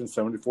 receptions,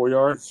 74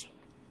 yards.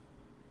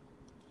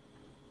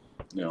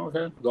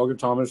 Okay. Logan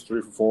Thomas,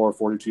 3 for 4,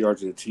 42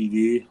 yards and a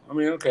TD. I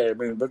mean, okay.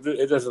 But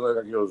it doesn't look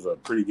like it was a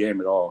pretty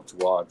game at all to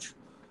watch.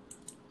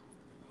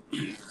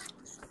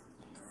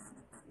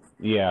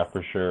 Yeah,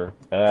 for sure.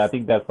 I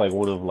think that's like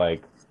one of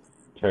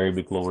Terry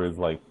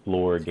McLaurin's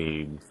floor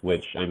games,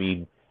 which, I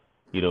mean,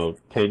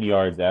 10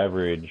 yards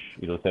average,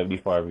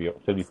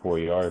 74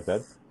 yards.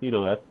 That's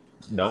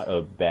not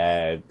a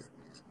bad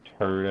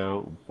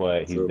turnout,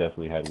 but he's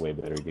definitely had way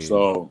better games.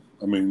 So,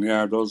 I mean,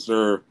 yeah, those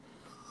are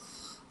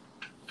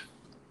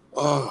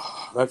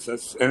that's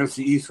NFC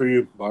East for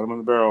you, bottom of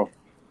the barrel.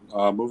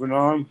 Moving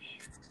on,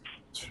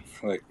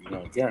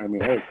 again, I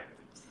mean, hey,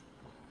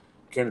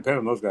 can't depend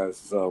on those guys.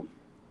 So.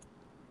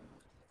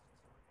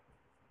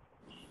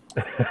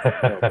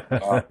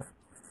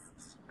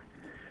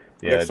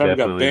 Next time we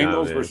got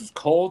Bengals versus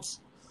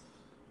Colts.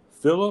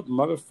 Phillip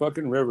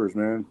motherfucking Rivers,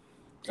 man.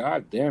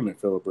 God damn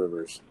it, Phillip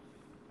Rivers.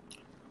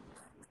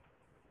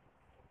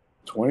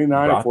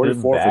 29 and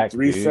 44 for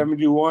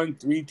 371,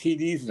 3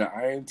 TDs and an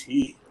INT.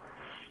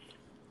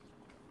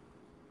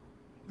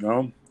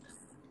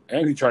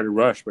 And he tried to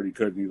rush, but he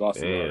couldn't. He lost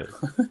the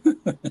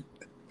run.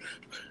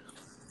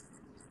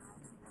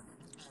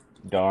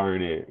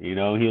 Darn it. He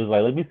was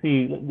like, let me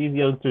see. These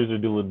youngsters are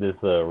doing this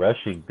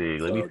rushing thing.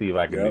 Let me see if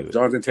I can do it.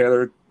 Jonathan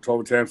Taylor,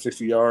 12 attempts,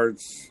 60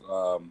 yards.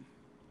 On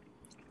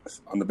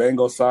the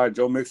Bengals side,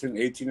 Joe Mixon,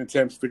 18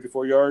 attempts,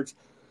 54 yards.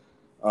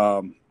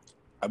 I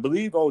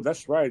believe,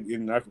 that's right.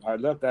 And I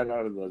left that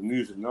out of the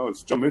news and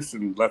notes. Joe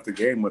Mixon left the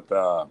game with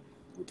the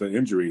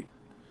injury.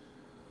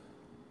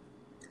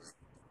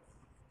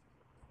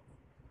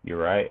 You're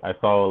right. I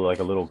saw a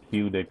little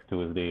Q next to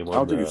his name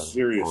on think it's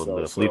serious,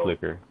 the flea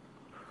flicker.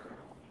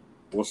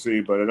 We'll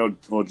see, but I know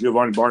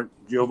Giovanni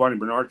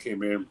Bernard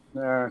came in.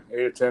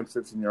 8 attempts,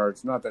 15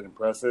 yards. Not that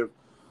impressive.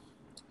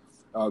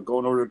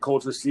 Going over to the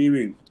Colts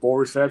receiving, 4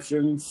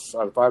 receptions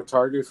out of 5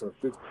 targets for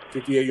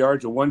 58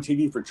 yards and 1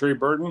 TD for Trey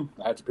Burton.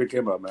 I had to pick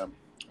him up, man.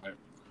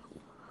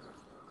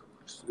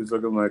 He's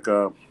looking like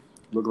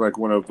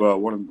one of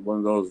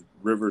those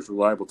Rivers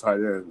reliable tight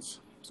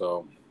ends.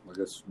 So I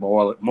guess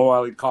Mo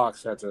Alley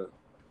Cox had to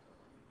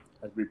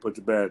be put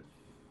to bed.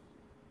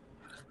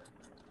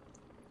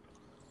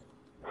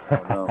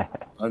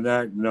 On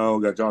that,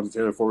 got Jonathan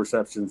Taylor 4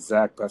 receptions.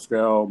 Zach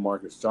Pascal,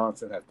 Marcus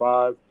Johnson had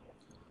 5.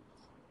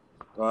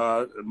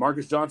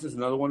 Marcus Johnson's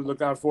another one to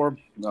look out for.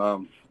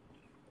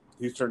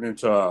 He's turned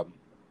into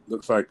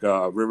looks like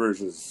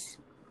Rivers is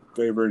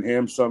favoring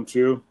him some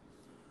too.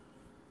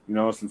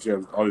 Since you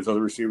have all these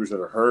other receivers that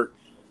are hurt.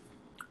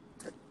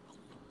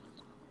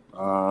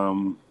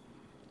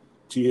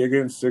 T.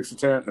 Higgins 6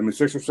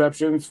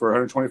 receptions for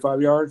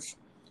 125 yards,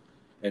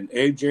 and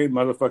AJ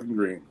motherfucking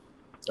Green.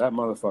 That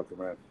motherfucker,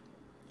 man.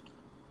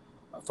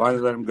 I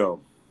finally let him go.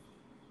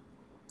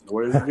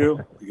 What does he do?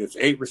 He gets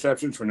 8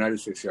 receptions for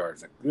 96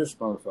 yards. This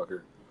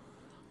motherfucker.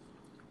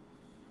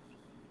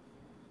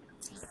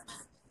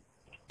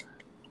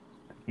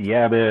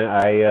 Yeah,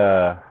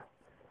 man.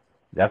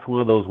 That's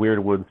one of those weird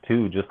ones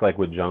too. Just like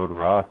with John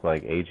Ross,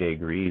 AJ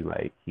Green.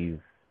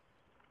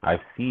 I've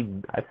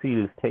seen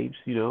his tapes.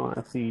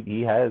 I've seen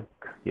he has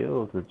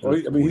skills. It's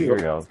just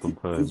weird how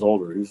sometimes he's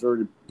older. He's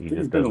been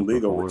in the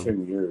league over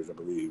 10 years, I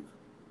believe.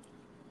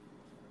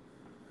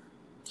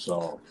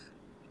 So.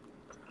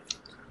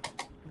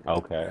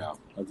 Okay. Yeah.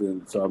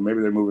 So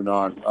maybe they're moving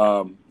on.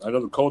 I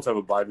know the Colts have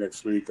a bye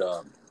next week.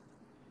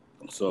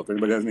 So if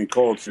anybody has any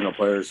Colts,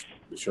 players,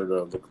 be sure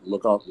to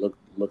look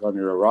on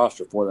your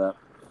roster for that.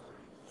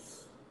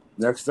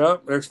 Next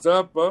up,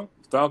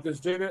 Falcons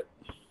did it.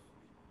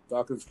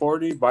 Falcons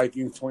 40,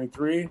 Vikings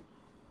 23.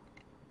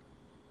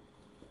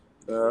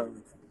 Uh,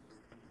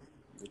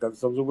 they got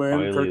themselves a win.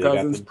 Finally, Kirk they got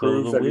Cousins themselves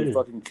proves a that he win.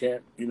 fucking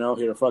can't,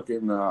 hit a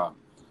fucking,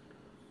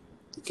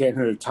 he can't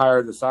hit a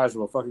tire the size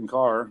of a fucking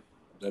car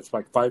that's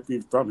like 5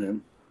 feet from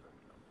him.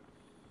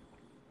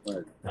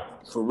 Like,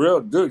 for real,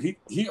 dude,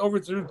 he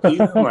overthrew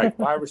Thielen like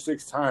 5 or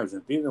 6 times,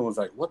 and Thielen was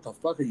like, "What the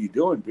fuck are you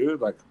doing, dude?"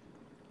 Like,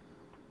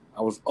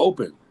 I was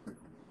open.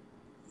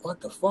 What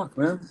the fuck,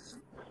 man?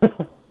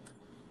 Like,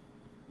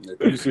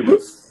 you see,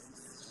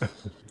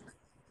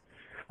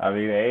 I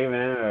mean, hey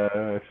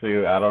man,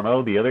 shoot, I don't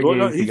know. The other well,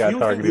 no, games he he got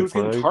was targeted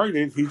getting fine.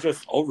 targeted. He's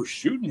just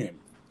overshooting him.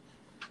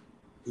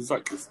 He's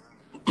like,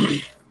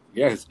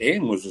 yeah, his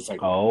aim was just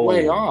like way Oh,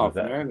 was off,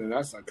 that? man. And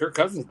that's like Kirk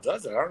Cousins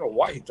does it. I don't know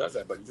why he does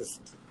that, but he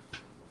just,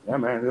 yeah,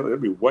 man, it'll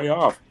be way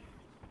off.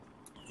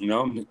 I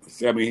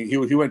mean,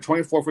 he went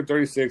 24 for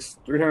 36,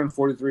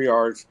 343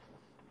 yards,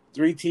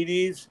 3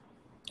 TDs,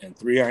 and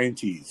 3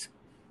 INTs.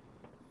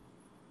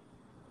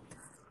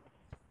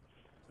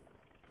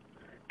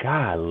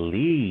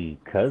 Golly,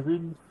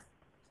 Cousins,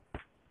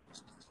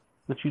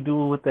 what you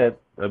doing with that?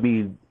 I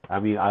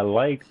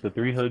like the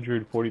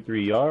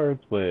 343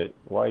 yards, but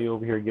why are you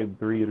over here getting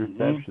 3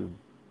 interceptions?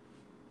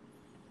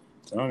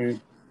 Telling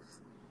you.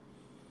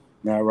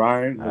 Now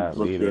Ryan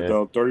looked good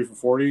though. 30 for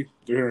 40,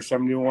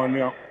 371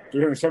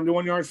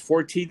 yards,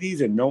 4 TDs,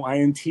 and no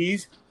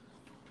INTs.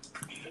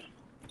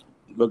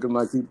 Looking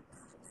like he.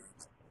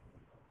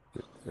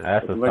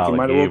 That's a Looking like he solid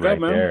might have game woke up, right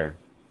man. there.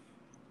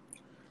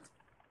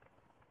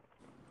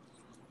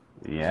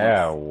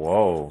 Yeah,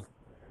 whoa.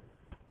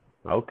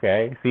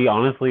 Okay. See,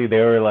 honestly, they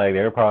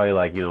were probably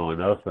like,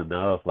 enough's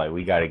enough. Like,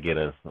 we got to get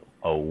us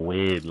a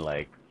win,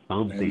 like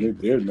And they something.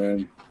 did,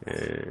 man.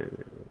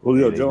 And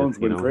Julio they Jones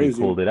just, went he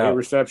crazy. pulled it 8 out.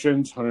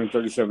 receptions,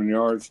 137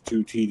 yards,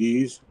 2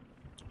 TDs.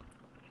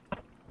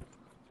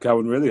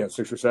 Calvin Ridley had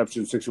 6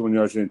 receptions, 61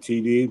 yards, and a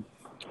TD.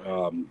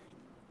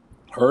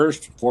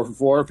 Hurst, 4 for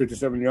 4,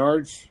 57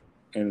 yards,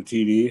 and a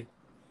TD.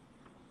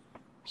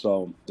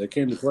 So they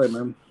came to play,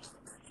 man.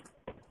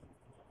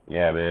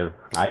 Yeah, man.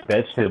 I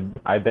benched him.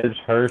 I benched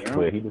Hurst, Yeah.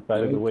 but he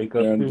decided to wake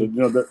up And too.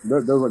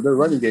 their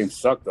running game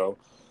sucked though.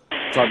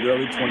 Todd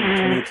Gurley,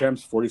 20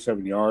 attempts,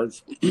 47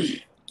 yards.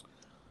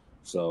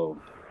 So,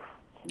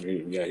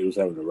 yeah, he was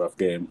having a rough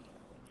game.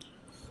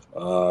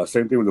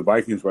 Same thing with the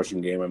Vikings rushing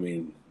game. I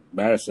mean,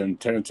 Madison,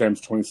 10 attempts,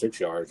 26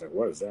 yards. Like,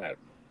 what is that?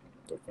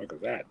 What the fuck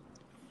is that?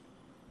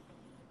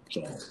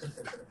 So,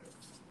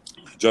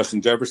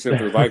 Justin Jefferson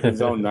for the Vikings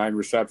zone, 9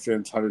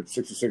 receptions,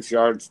 166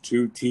 yards,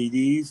 2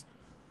 TDs.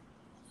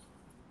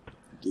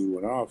 Dude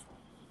went off.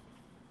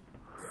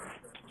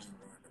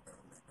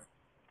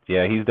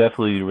 Yeah, he's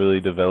definitely really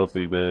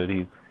developing, man.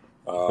 He's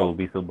going to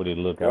be somebody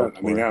to look out for.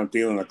 I mean, Adam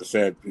Thielen, like I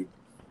said,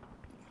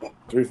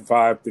 3 for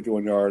 5,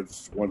 51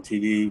 yards, 1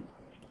 TD.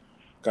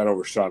 Got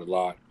overshot a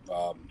lot.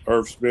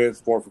 Irv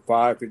Smith, 4 for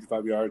 5,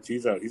 55 yards.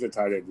 He's a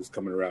tight end who's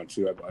coming around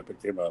too. I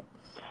picked him up.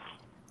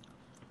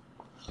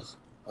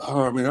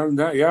 I mean, other than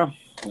that, yeah.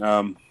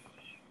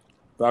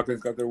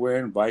 Falcons got their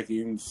win.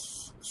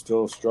 Vikings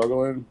still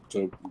struggling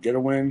to get a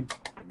win,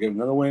 get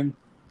another win.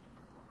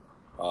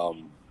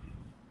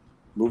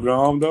 Moving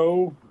on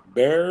though,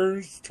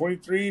 Bears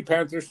 23,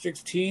 Panthers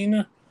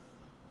 16.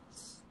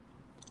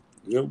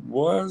 This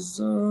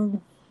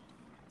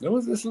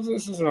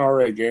was an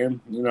alright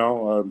game.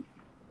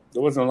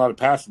 There wasn't a lot of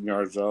passing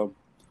yards though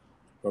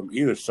from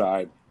either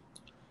side.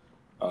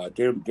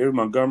 David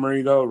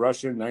Montgomery though,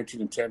 rushing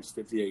 19 attempts,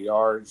 58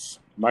 yards.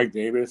 Mike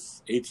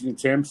Davis 18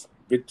 attempts,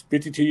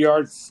 52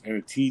 yards and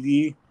a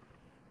TD.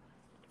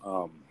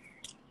 Let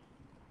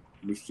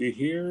me see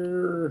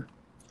here.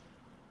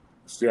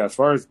 So yeah, as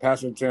far as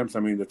passing attempts, I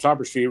mean the top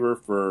receiver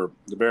for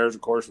the Bears,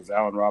 of course, was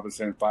Allen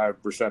Robinson, 5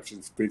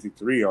 receptions,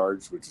 53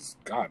 yards, which is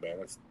God, man,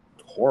 that's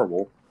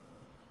horrible.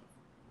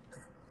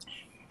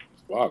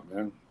 Fuck,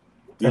 man.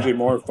 DJ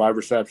Moore, 5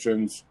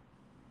 receptions.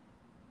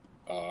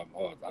 I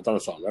thought I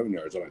saw 11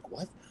 yards. I'm like,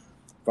 what?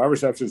 5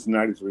 receptions,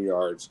 93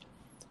 yards.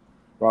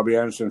 Robbie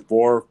Anderson,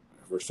 4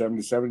 for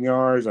 77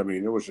 yards. I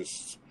mean, it was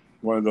just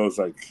one of those,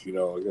 like,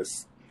 I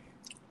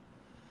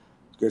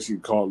guess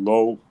you'd call it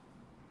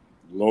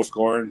low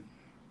scoring,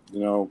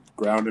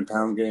 ground and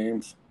pound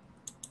games.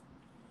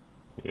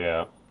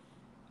 Yeah.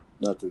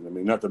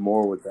 Nothing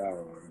more with that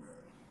one.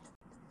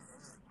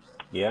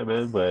 Yeah,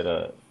 man,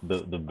 but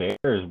the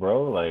Bears,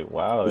 bro, like,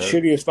 wow. The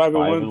shittiest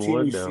 5-1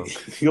 team now.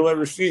 you'll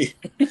ever see.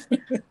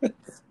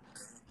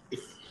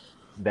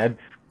 That's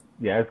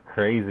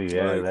crazy,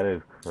 yeah. Right. That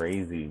is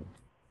crazy.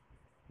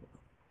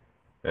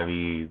 I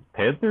mean,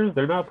 Panthers,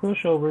 they're not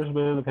pushovers,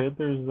 man. The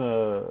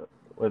Panthers,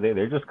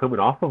 they're just coming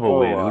off of a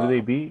win. Who do they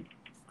beat?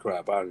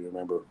 Crap, I don't even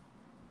remember.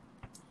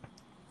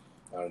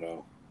 I don't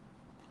know.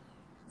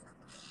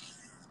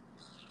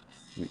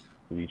 Let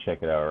me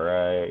check it out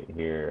right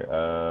here.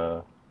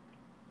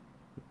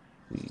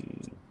 Let's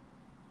see.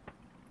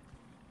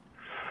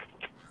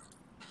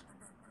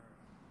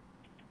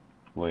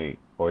 Wait,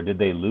 or did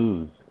they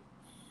lose?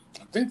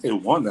 I think they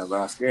won that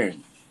last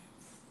game.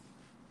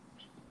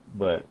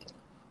 But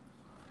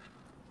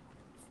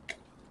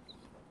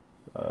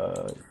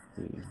let's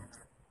see.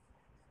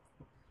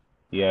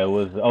 Yeah, it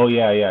was. Oh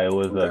yeah, yeah, it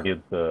was Okay.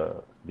 against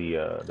the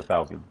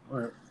Falcons. All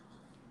right.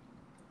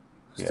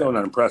 Yeah. Still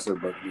not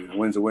impressive, but a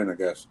win's a win, I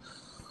guess.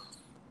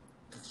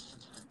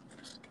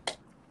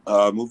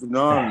 Moving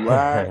on,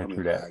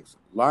 True that. Lags.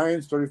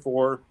 Lions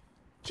 34,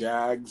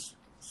 Jags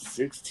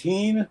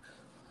 16.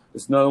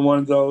 It's another one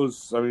of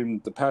those. I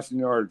mean, the passing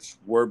yards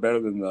were better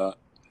than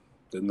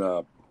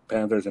the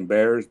Panthers and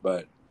Bears,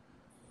 but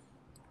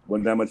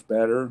wasn't that much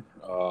better.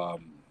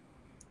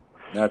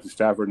 Matthew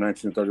Stafford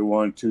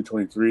 1931,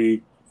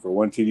 223 for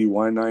 1 TD,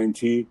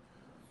 190.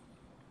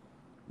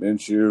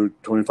 Minshew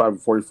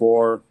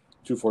 25-44,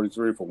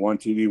 243 for 1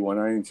 TD,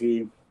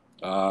 190.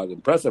 The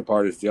impressive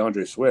part is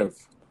DeAndre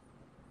Swift,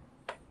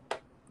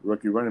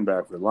 rookie running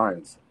back for the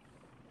Lions.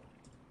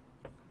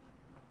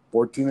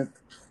 14.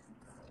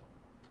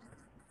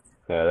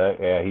 He's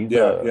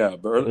Yeah.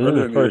 But this is earlier his in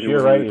the year, first he year,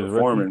 wasn't right? really His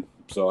performing.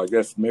 So I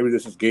guess maybe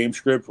this is game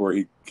script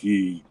where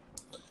he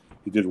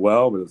did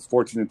well, but it's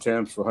 14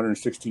 attempts for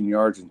 116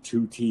 yards and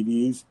 2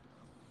 TDs.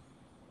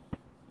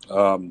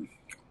 On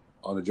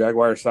the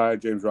Jaguar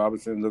side, James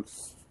Robinson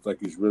looks like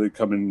he's really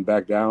coming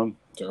back down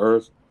to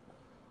earth.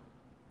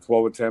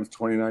 12 attempts,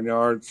 29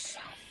 yards.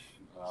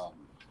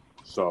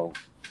 So,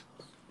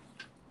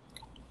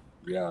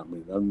 yeah, I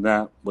mean, other than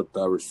that, with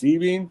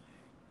receiving,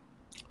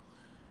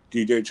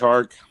 DJ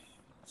Chark,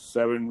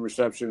 7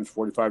 receptions,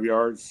 45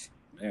 yards.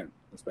 Man,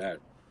 that's bad.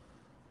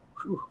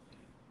 Whew.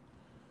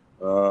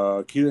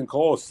 Keelan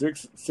Cole,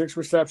 six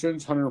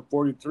receptions,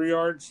 143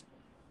 yards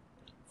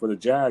for the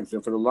Jags.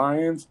 And for the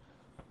Lions,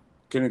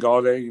 Kenny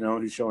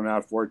Galladay, he's showing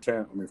out 4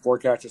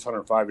 catches,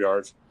 105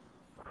 yards.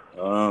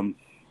 Other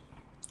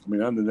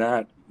than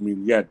that,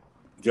 yeah,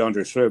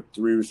 DeAndre Swift,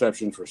 3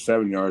 receptions for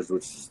 7 yards,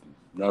 which is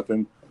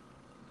nothing.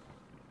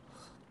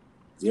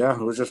 Yeah,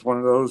 it was just one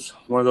of those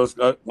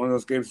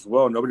games as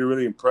well. Nobody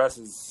really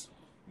impresses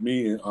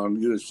me on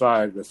either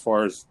side as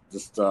far as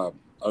just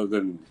other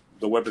than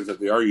the weapons that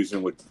they are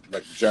using with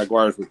like the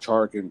Jaguars with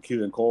Chark and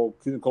Keelan Cole.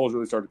 Keelan Cole's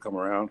really started to come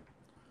around.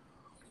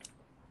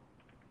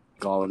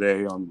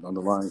 Galladay on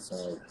the Lions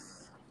side.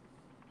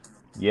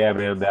 Yeah,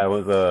 man, that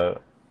was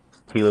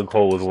Keelan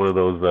Cole was one of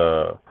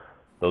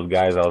those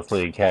guys I was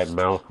playing cat and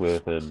mouse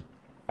with, and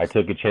I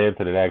took a chance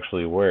and it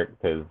actually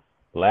worked because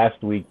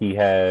last week he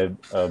had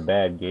a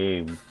bad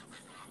game,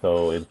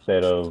 so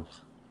instead of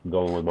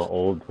going with my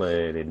old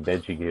plan and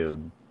benching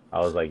him, I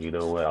was like, you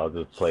know what, I'll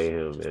just play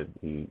him, and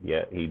he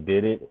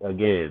did it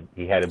again.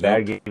 He had a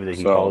bad game, and then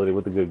he followed it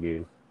with a good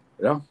game.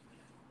 Yeah,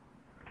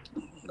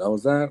 that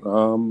was that.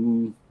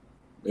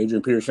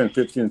 Adrian Peterson,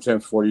 15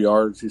 attempts, 40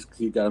 yards.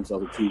 He got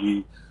himself a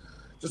TD.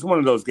 Just one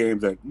of those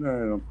games that,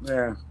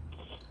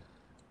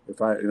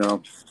 if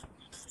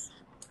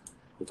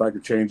I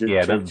could change it,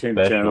 change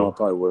the channel, I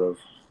probably would have.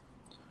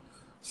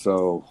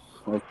 So,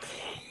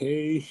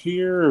 okay,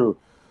 here.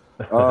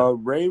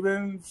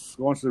 Ravens,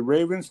 going to the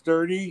Ravens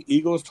 30,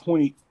 Eagles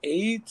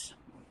 28.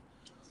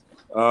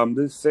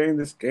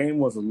 This game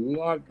was a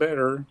lot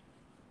better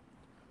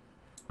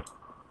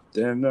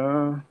than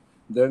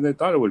they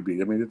thought it would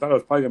be. I mean, they thought it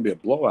was probably going to be a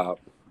blowout,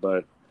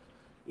 but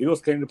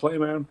Eagles came to play,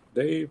 man.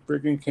 They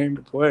freaking came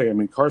to play. I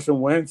mean, Carson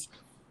Wentz,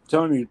 I'm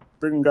telling you,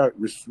 freaking got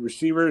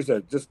receivers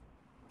that just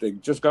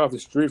got off the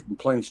street from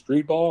playing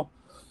street ball.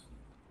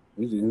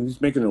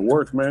 He's making it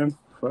work, man.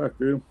 Fuck,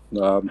 dude.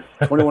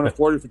 21 of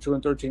 40 for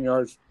 213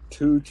 yards,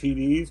 2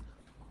 TDs.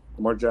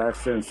 Lamar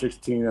Jackson,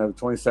 16 out of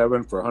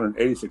 27 for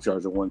 186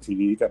 yards and 1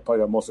 TD. He probably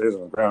got most of his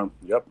on the ground.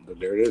 Yep,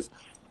 there it is.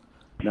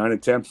 9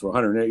 attempts for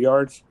 108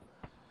 yards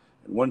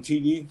and 1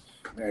 TD.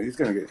 Man, he's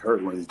going to get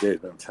hurt one of these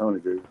days, man. I'm telling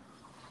you, dude.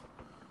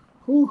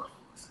 Whew.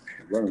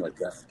 Running like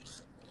that.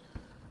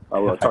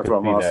 I talked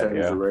about Miles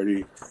Sanders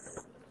already.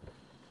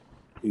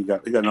 He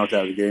got knocked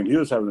out of the game. He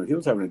was having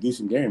a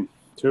decent game,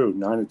 too.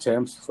 9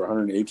 attempts for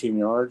 118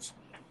 yards.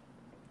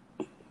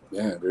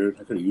 Man, dude,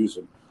 I could have used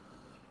him.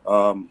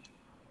 On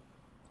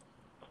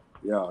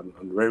the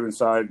Ravens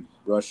side,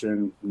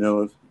 rushing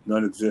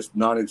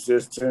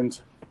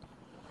non-existent.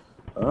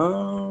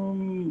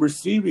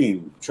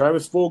 Receiving,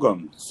 Travis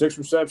Fulgham, 6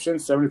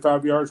 receptions,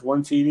 75 yards,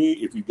 1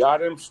 TD. If you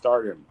got him,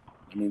 start him.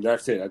 I mean,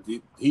 that's it.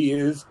 He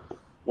is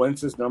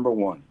Wentz's number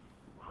 1.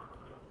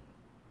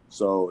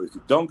 So if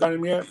you don't got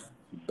him yet,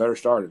 you better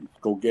start him.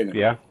 Go get him.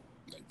 Yeah.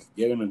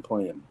 Get him and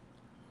play him.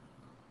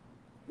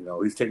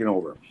 He's taking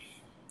over.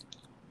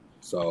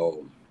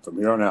 So from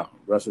here on out,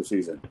 rest of the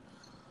season.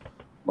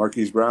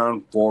 Marquise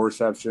Brown, 4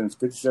 receptions,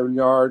 57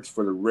 yards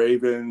for the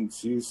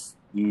Ravens.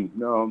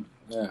 I'm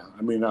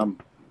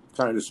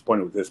kind of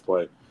disappointed with this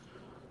play.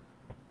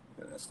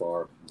 And as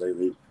far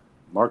lately,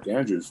 Mark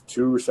Andrews,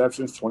 2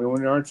 receptions,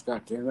 21 yards.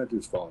 God damn, that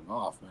dude's falling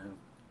off, man.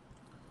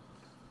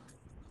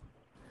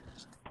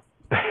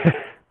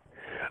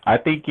 I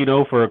think,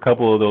 for a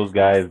couple of those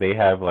guys, they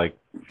have,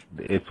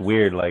 it's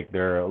weird,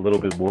 they're a little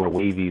bit more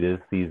wavy this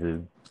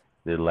season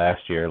than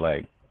last year.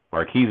 Like,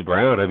 Marquise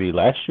Brown, I mean,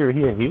 last year he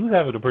was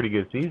having a pretty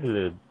good season,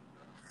 and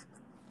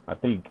I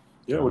think,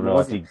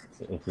 I think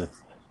it's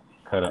just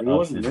kind of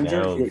ups and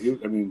downs.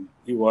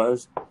 He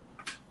was.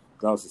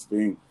 That was his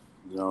thing,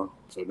 So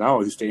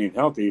now he's staying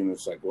healthy, and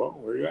it's like, well,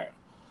 where are you at?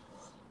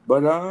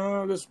 But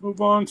let's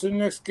move on to the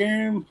next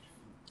game.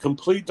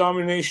 Complete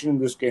domination in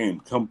this game.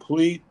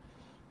 Complete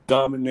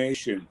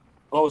domination.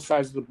 Both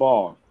sides of the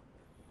ball.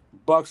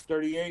 Bucks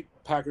 38,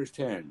 Packers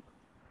 10.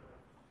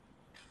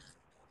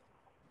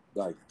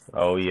 Like,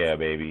 Oh yeah,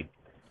 baby.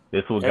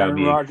 This one got Aaron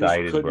me Rodgers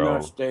excited, could bro.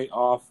 not stay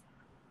off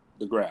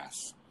the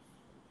grass.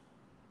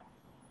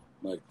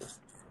 Like,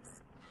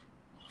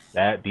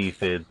 That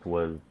defense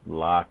was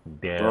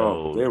locked down.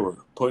 bro, they were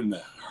putting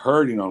the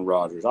hurting on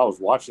Rodgers. I was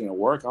watching it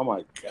work. I'm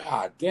like,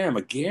 God damn,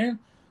 again?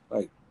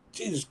 Like,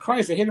 Jesus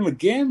Christ, they hit him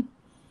again?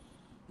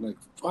 Like,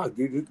 fuck,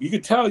 dude. You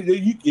can tell,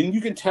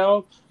 you can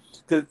tell,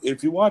 because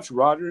if you watch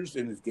Rodgers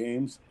in his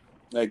games,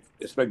 like,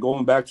 it's like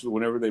going back to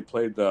whenever they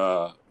played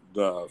the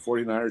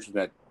 49ers in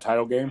that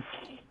title game,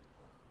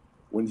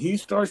 when he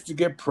starts to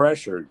get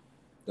pressured,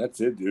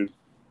 that's it, dude.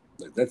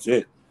 Like, that's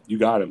it. You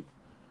got him.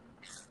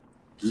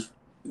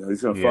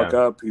 He's gonna fuck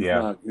up.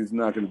 He's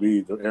not gonna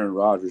be the Aaron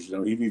Rodgers.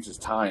 He needs his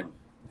time.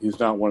 He's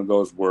not one of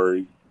those where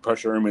you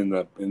pressure him in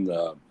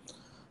the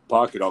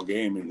pocket all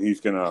game and he's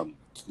gonna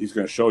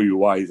show you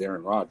why he's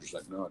Aaron Rodgers.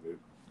 Like, no,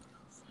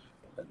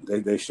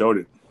 dude. They showed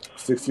it.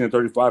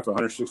 16-35 for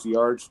 160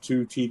 yards,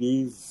 no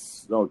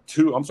TDs,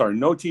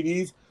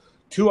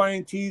 2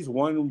 INTs,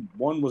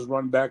 one was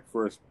run back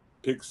for a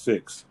pick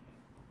six.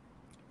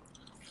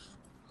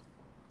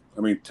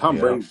 I mean, Tom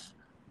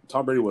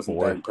Brady wasn't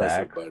that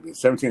impressive, but I mean,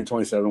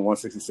 17-27,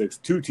 166,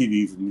 2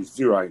 TDs and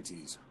 0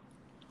 INTs.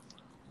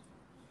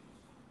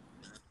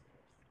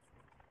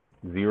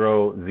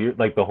 Zero,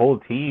 like the whole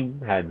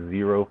team had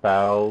 0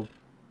 fouls,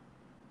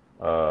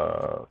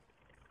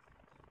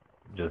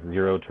 just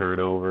 0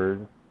 turnovers.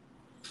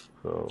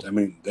 So I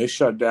mean, they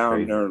shut down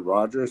crazy. Aaron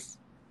Rodgers.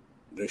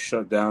 They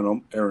shut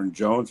down Aaron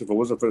Jones. If it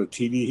wasn't for the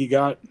TD he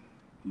got,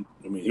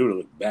 I mean, he would have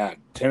looked bad.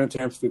 10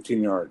 attempts,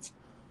 15 yards.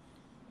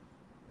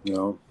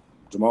 Jamal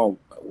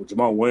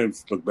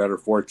Williams looked better,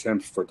 4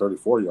 attempts for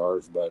 34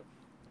 yards, but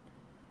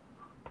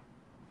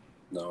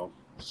no.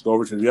 Let's go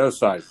over to the other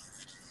side.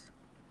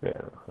 yeah,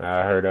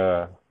 I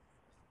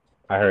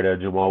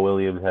heard Jamal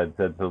Williams had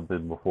said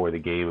something before the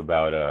game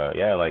about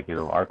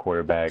our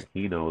quarterback,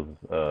 he knows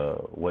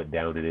what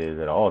down it is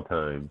at all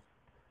times.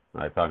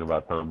 Talking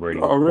about Tom Brady.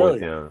 Oh, really?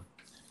 Down.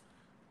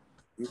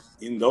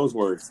 In those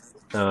words.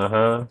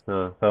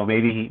 So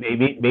maybe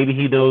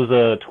he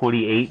knows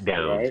 28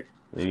 down. Right?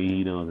 Maybe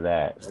he knows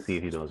that. Let's see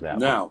if he knows that.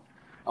 Now,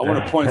 I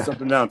want to point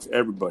something out to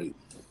everybody.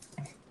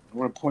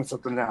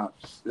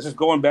 This is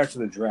going back to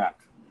the draft.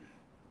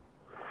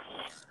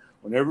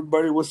 When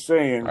everybody was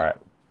saying, All right.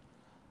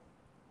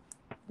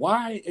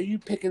 why are you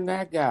picking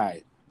that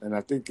guy? And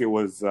I think it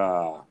was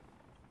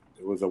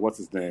what's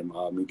his name,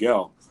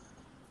 Miguel.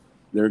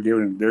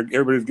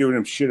 Everybody's giving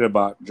him shit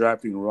about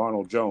drafting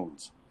Ronald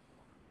Jones.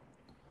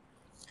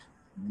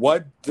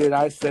 What did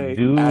I say at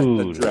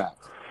the draft?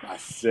 I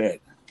said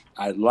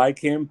I like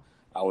him.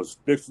 I was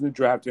fixing to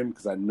draft him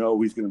because I know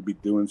he's going to be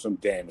doing some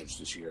damage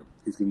this year.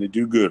 He's going to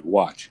do good.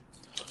 Watch.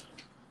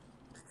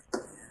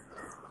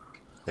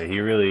 He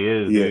really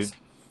is, Yes. dude.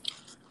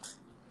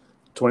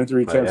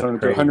 23 attempts, That's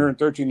crazy.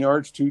 113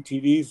 yards, 2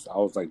 TDs. I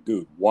was like,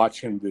 dude,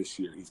 watch him this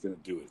year. He's going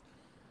to do it.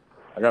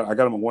 I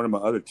got him on one of my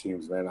other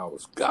teams, man. I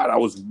was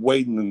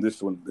waiting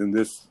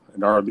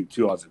in our league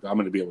too. I was like, I'm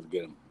going to be able to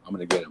get him. I'm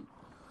going to get him.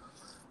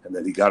 And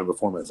then he got it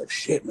before me. I was like,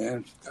 shit,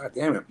 man. God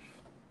damn it.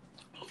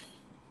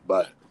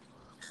 But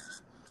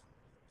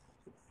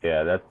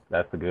yeah,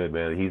 that's a good,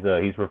 man. He's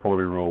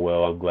performing real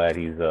well. I'm glad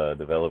he's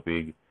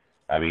developing.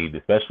 I mean,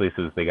 especially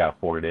since they got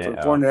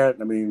Fournette.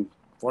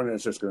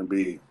 Fournette's just going to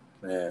be,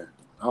 man.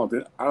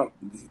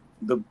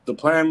 The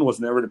plan was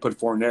never to put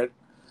Fournette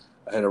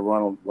ahead of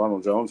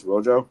Ronald Jones,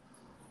 Rojo.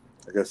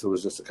 I guess it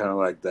was just kind of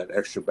like that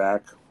extra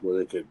back where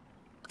they could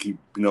keep,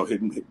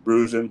 hitting,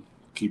 bruising,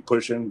 keep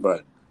pushing,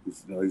 but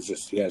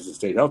he hasn't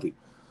stayed healthy.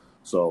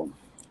 So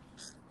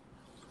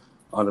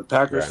on the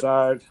Packers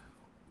side,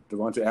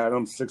 Devontae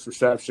Adams, 6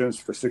 receptions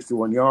for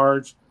 61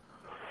 yards.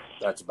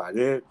 That's about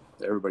it.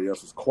 Everybody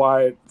else was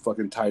quiet.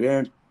 Fucking tight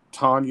end,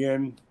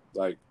 Tanyan,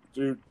 like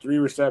 3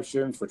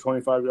 receptions for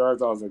 25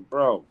 yards. I was like,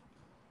 bro,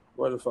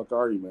 where the fuck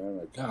are you, man?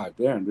 Like, god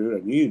damn,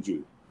 dude, I needed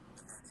you.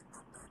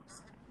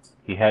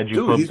 He had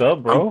you pumped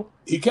up, bro.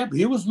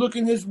 He was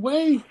looking his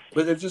way,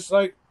 but it's just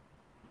like,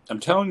 I'm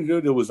telling you,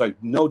 dude, there was like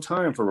no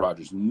time for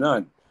Rodgers,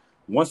 none.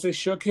 Once they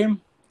shook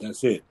him,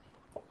 that's it.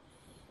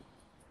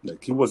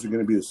 Like, he wasn't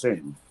going to be the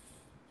same.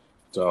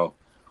 So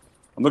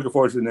I'm looking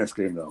forward to the next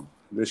game, though.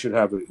 They should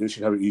have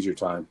an easier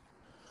time.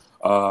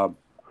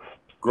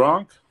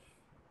 Gronk,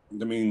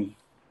 man.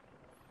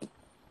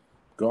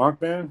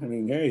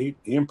 Hey,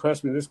 he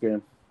impressed me this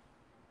game.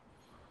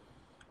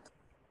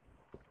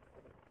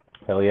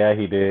 Hell yeah,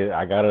 he did.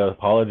 I gotta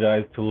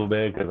apologize to him,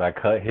 man, because I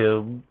cut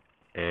him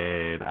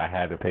and I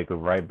had to pick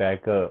him right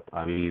back up.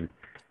 I mean,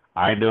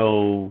 I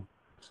know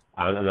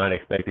I'm not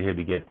expecting him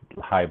to get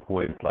high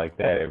points like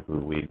that every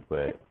week,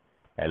 but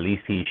at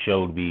least he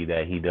showed me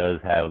that he does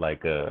have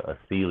like a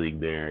ceiling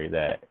there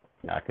that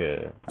I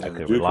could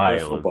rely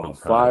on.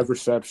 5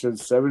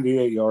 receptions,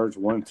 78 yards,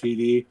 1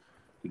 TD.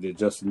 He did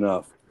just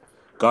enough.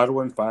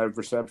 Godwin, 5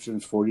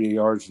 receptions, 48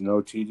 yards,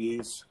 no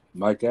TDs.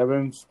 Mike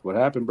Evans, what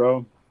happened,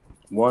 bro?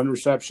 1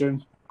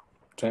 reception,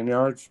 10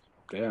 yards.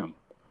 Damn.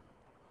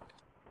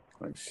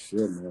 Like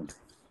shit, man.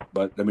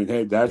 But I mean,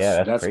 hey, that's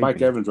crazy.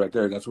 Mike Evans right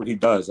there. That's what he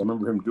does. I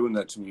remember him doing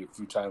that to me a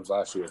few times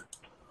last year.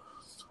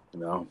 You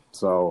know,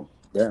 so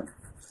yeah.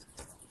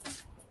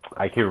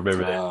 I can't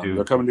remember that too.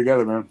 They're coming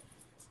together, man.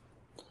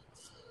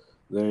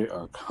 They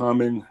are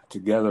coming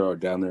together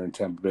down there in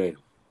Tampa Bay.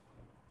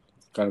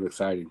 Kind of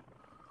exciting.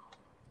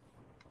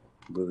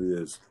 It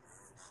really is.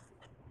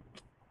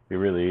 It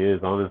really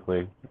is,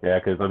 honestly. Yeah,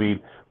 because, I mean,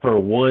 for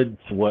once,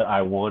 what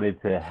I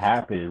wanted to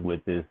happen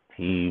with this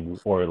team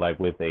or, like,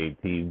 with a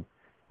team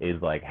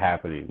is, like,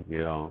 happening, you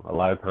know. A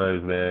lot of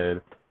times, man,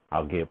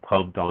 I'll get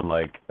pumped on,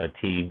 like, a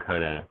team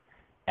kind of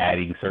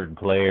adding certain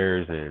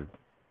players and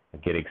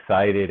get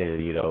excited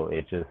and, you know,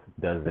 it just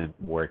doesn't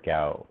work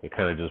out. It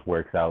kind of just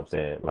works out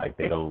that, like,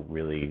 they don't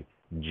really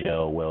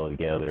gel well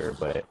together,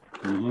 but it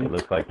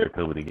looks like they're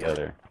coming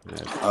together.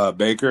 Yeah.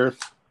 Baker.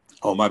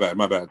 Oh, my bad.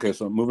 Okay,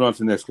 so moving on to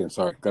the next game.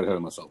 Sorry, got ahead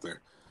of myself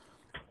there.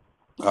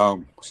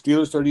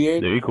 Steelers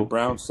 38, There you go.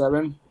 Browns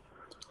 7.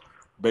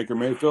 Baker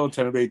Mayfield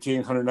 10 of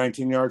 18,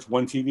 119 yards,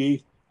 1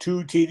 TD,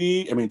 2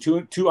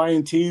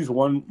 INTs.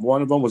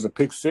 One of them was a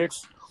pick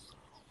 6.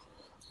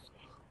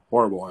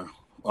 Horrible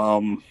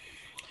one.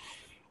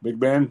 Big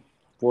Ben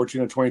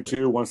 14 of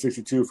 22,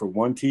 162 for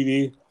 1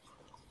 TD.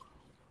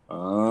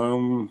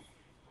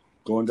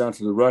 Going down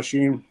to the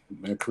rushing,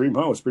 and Kareem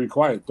Hunt was pretty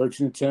quiet.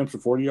 13 attempts for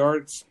 40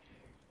 yards.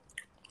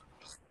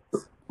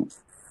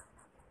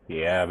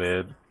 Yeah,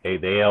 man. Hey,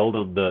 they held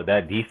them.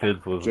 That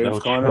defense was James no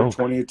Conner, joke.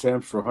 20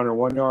 attempts for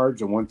 101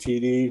 yards and 1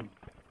 TD.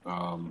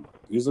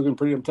 He's looking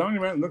pretty. I'm telling you,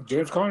 man. Look,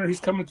 James Conner,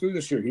 he's coming through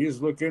this year.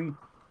 He's looking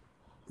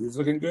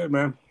good,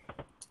 man.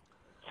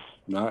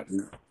 Shout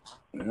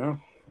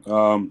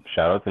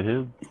out to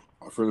him.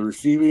 For the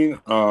receiving,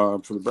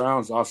 for the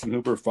Browns, Austin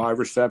Hooper, 5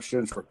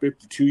 receptions for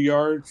 52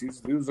 yards. He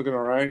was looking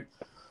all right.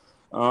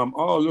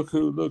 Look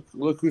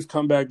who's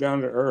come back down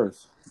to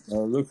earth.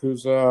 Look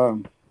who's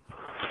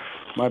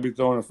might be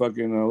throwing a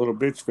fucking little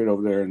bitch fit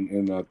over there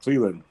in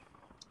Cleveland.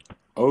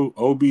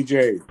 OBJ,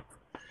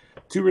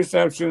 2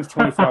 receptions,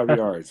 25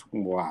 yards.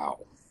 Wow.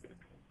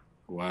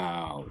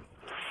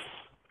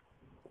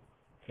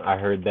 I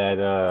heard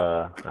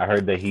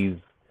that he's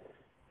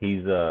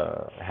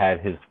had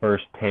his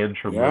first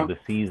tantrum of the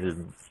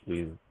season.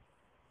 He's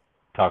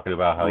talking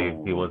about how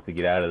he wants to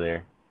get out of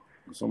there.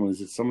 Someone needs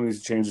to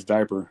change his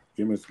diaper.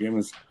 Give him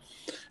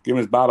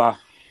his baba.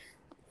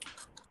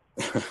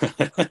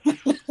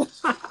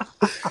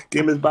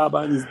 Give him his baba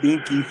and his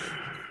binky.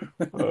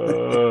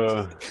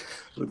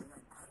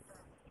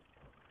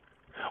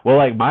 Well,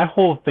 like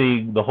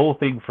the whole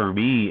thing for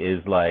me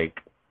is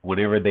like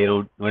whenever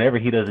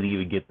he doesn't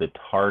even get the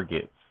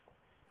targets,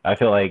 I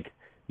feel like,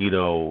 you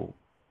know,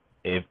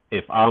 if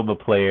I'm a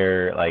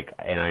player, like,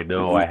 and I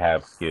know I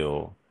have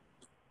skill,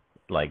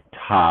 like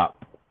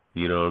top,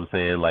 you know what I'm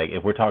saying? Like,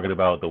 if we're talking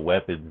about the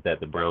weapons that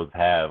the Browns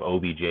have,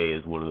 OBJ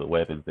is one of the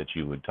weapons that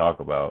you would talk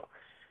about.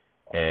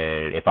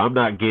 And if I'm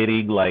not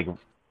getting like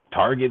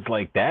targets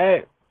like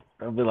that,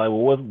 I'll be like,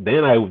 well,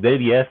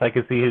 then yes, I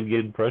can see him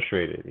getting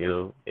frustrated. You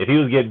know, if he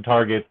was getting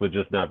targets but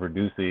just not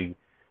producing,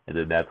 and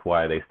then that's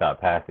why they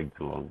stopped passing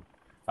to him.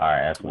 All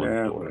right, that's one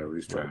story. Whatever,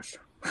 he's trash.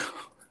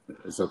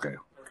 It's okay.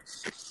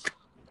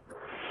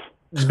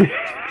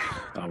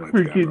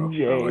 Freaking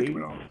Jay. I don't like him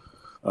at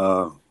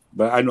all.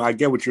 But I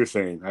get what you're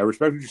saying. I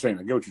respect what you're saying.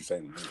 I get what you're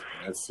saying.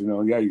 That's, you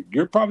know, yeah,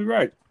 you're probably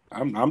right.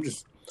 I'm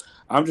just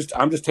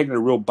taking a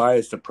real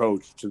biased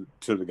approach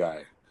to the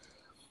guy.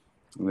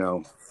 You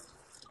know.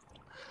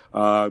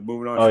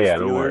 Moving on to the Steelers.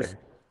 Don't worry.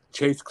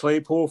 Chase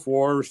Claypool,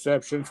 4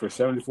 receptions for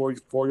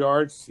 74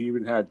 yards. He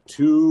even had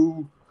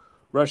 2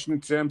 rushing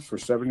attempts for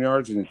 7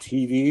 yards and a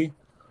TD.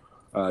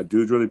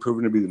 Dude's really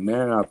proven to be the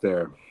man out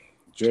there.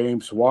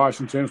 James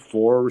Washington,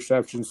 4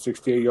 receptions,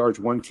 68 yards,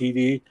 1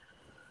 TD.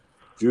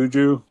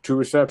 Juju, 2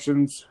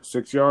 receptions,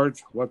 6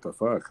 yards. What the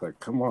fuck? Like,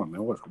 come on,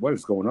 man. What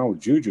is going on with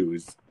Juju?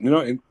 Is, you know,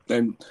 and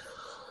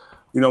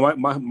you know,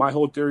 my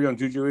whole theory on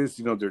Juju is,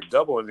 you know, they're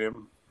doubling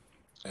him,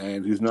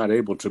 and he's not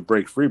able to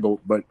break free.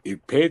 But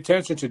pay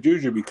attention to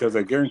Juju, because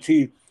I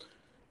guarantee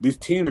these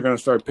teams are going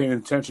to start paying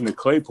attention to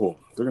Claypool.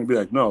 They're going to be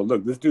like, no,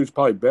 look, this dude's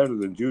probably better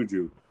than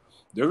Juju.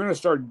 They're going to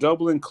start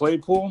doubling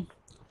Claypool,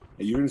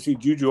 and you're going to see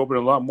Juju open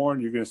a lot more,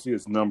 and you're going to see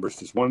his numbers.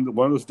 Just one of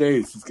those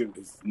days, his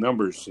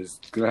numbers is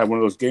going to have one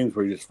of those games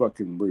where he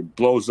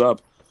blows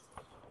up.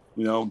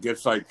 You know,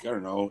 gets like, I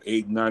don't know,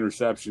 8, 9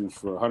 receptions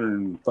for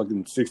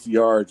 160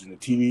 yards and a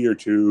TD or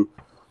 2.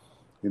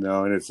 You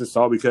know, and it's just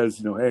all because,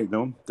 you know, hey,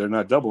 no, they're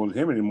not doubling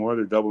him anymore.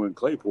 They're doubling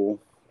Claypool.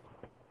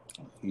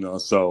 You know,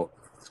 so.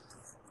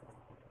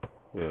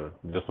 Yeah,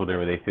 just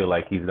whenever they feel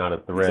like he's not a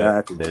threat,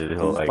 exactly. Then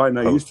he'll he's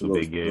probably not used to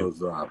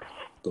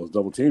those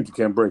double teams. You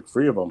can't break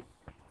free of them.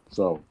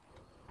 So.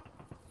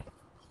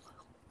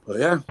 But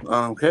yeah,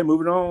 okay,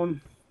 moving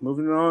on.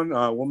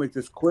 We'll make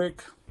this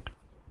quick.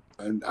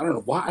 And I don't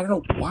know why.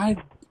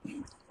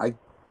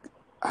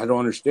 I don't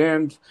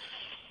understand.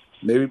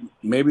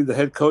 maybe the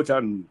head coach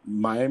out in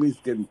Miami's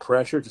getting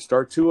pressure to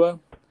start Tua,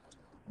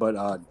 but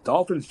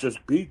Dolphins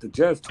just beat the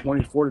Jets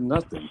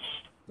 24-0.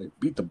 They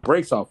beat the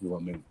brakes off of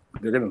them, and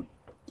they're gonna.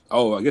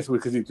 Oh, I guess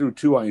because he threw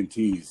 2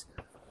 INTs.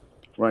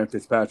 Ryan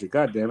Fitzpatrick.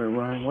 God damn it,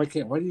 Ryan! Why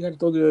do you got to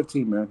throw to the other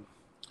team, man?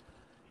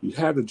 You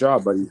had the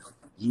job, buddy.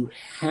 You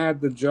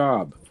had the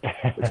job,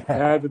 but you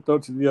had to throw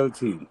to the other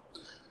team.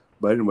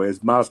 But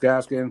anyways, Myles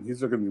Gaskin,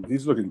 he's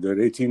looking good.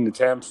 18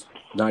 attempts,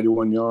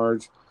 91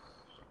 yards.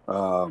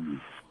 As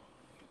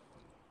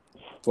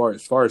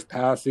far as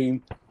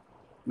passing,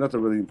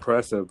 nothing really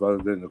impressive other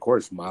than, of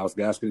course, Myles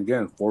Gaskin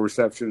again, 4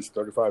 receptions,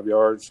 35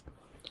 yards.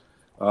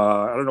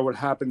 I don't know what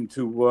happened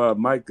to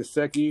Mike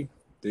Gesicki.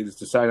 They just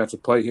decided not to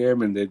play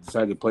him, and they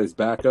decided to play his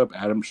backup,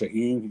 Adam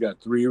Shaheen. He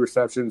got 3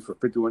 receptions for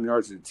 51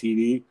 yards and a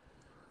TD.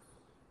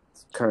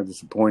 It's kind of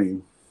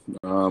disappointing.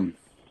 On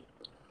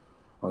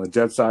the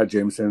Jet side,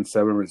 Jameson,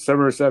 7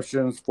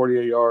 receptions,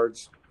 48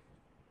 yards.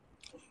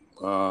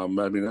 I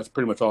mean, that's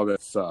pretty much all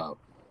that's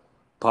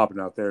popping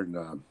out there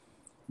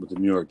with the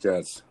New York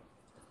Jets.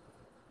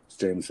 It's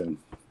Jameson.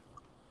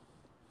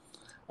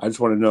 I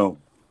just want to know.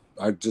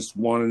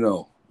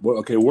 Well,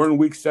 okay, we're in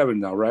week 7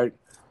 now, right?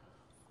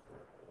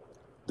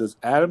 Does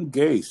Adam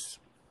Gase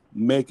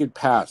make it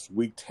past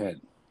week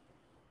 10?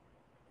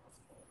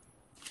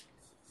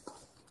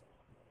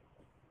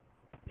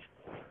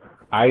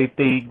 I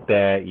think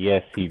that,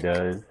 yes, he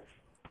does,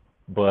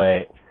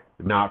 but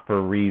not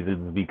for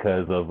reasons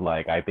because of,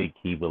 like, I think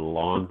he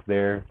belongs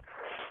there.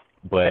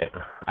 But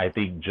I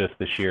think just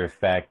the sheer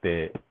fact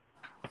that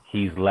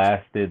he's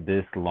lasted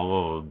this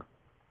long,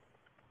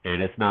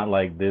 and it's not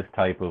like this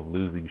type of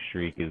losing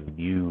streak is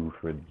new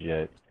for the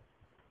Jets.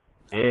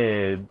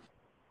 And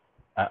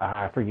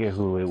I forget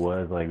who it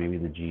was, like maybe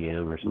the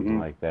GM or something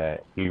like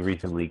that. He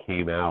recently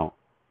came out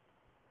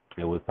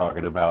and was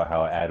talking about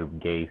how Adam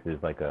Gase is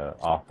like a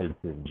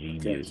offensive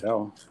genius.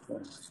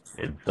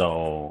 And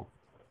so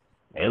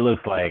it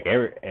looks like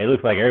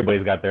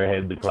everybody's got their head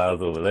in the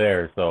clouds over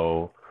there.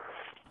 So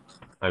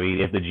I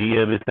mean, if the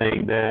GM is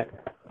saying that,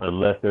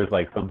 unless there's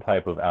like some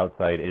type of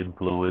outside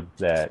influence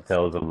that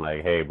tells them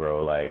like, hey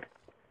bro, like,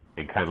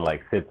 and kind of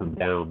like sits them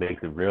down,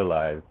 makes them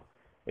realize,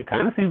 it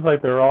kind of seems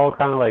like they're all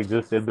kind of like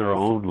just in their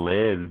own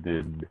land,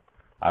 and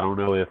I don't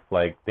know if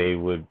like they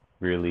would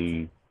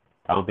really.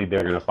 I don't think they're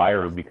going to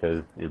fire him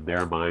because in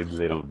their minds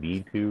they don't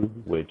need to,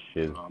 which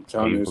is I'm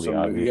telling you,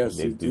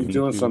 he's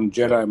doing some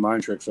Jedi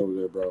mind tricks over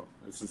there, bro.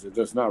 It's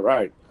just not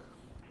right.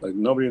 Like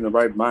nobody in the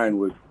right mind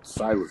would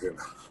side with him.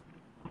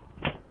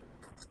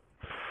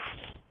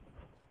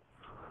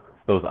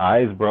 Those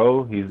eyes,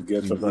 bro. He's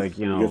like,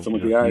 you know,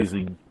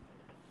 using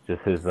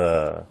just his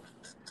that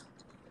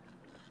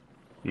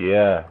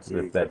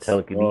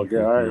telekinesis. Okay,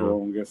 all right.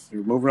 Well, I guess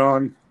you're moving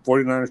on.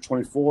 49ers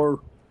 24,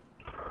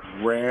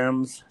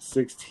 Rams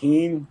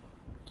 16.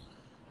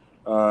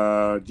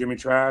 Jimmy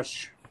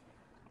Trash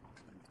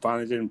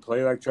finally didn't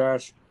play like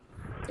trash.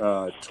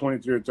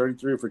 23 or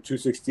 33 for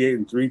 268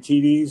 and 3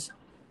 TDs.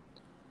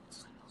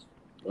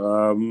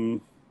 I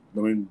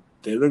mean,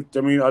 they looked.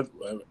 I mean,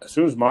 as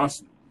soon as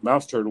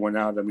Mouseturd went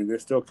out, I mean, they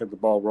still kept the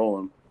ball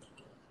rolling.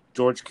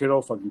 George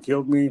Kittle fucking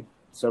killed me.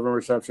 7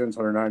 receptions,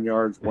 109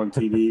 yards, 1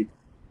 TD.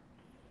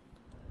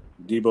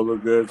 Debo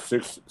looked good.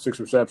 6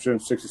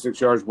 receptions, 66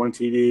 yards, 1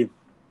 TD.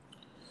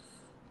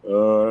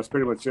 That's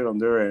pretty much it on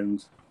their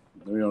end.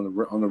 I mean,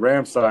 on the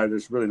Rams side,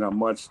 there's really not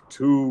much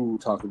to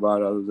talk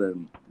about other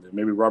than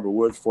maybe Robert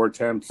Woods, 4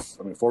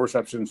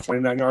 receptions,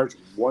 29 yards,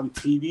 1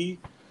 TD.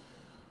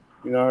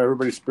 You know,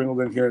 everybody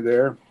sprinkled in here and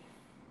there.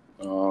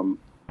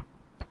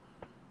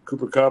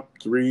 Cooper Kupp,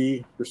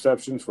 3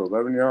 receptions for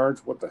 11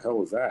 yards. What the hell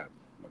was that?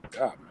 Oh my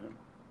God,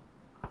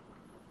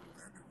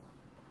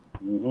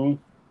 man.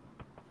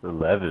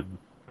 11.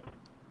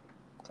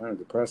 Kind of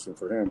depressing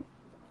for him.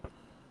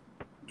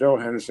 Joe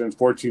Henderson,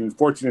 14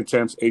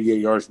 attempts,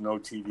 88 yards, no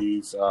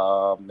TDs.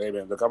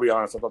 Maybe, look, I'll be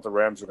honest, I thought the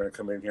Rams were going to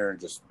come in here and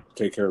just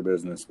take care of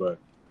business, but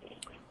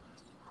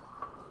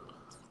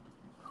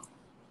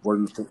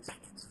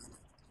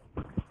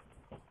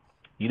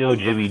you know,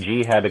 Jimmy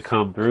G had to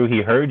come through.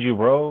 He heard you,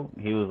 bro.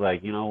 He was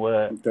like, you know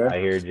what? Okay.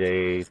 I hear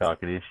Jay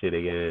talking this shit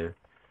again.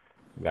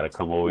 Got to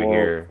come over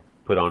here,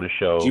 put on a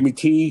show. Jimmy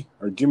T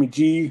or Jimmy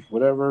G,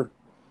 whatever.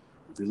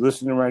 If you're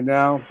listening right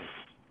now,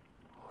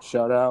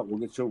 shout out. We'll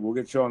get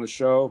you on the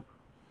show.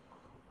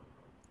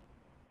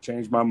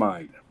 Change my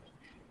mind.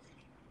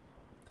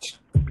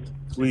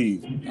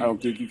 Please. I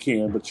don't think you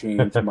can, but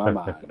change my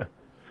mind.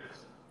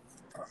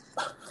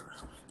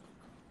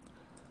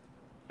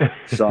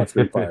 Shots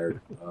been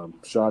fired.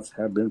 Shots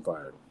have been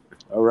fired.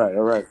 All right.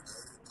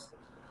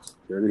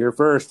 Heard it here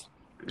first.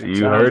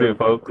 You heard it,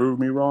 folks. Prove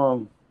me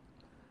wrong,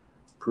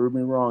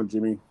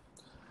 Jimmy.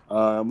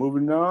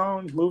 Moving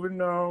on.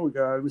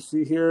 We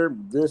see here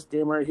this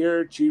game right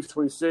here. Chiefs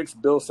 26,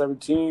 Bills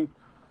 17.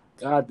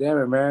 God damn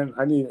it, man.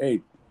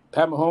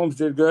 Pat Mahomes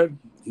did good.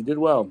 He did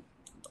well.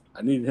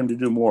 I needed him to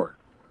do more.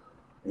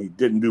 And he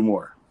didn't do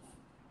more.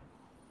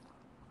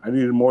 I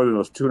needed more than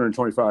those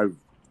 225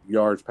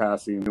 yards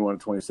passing,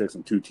 126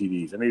 and 2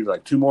 TDs. I needed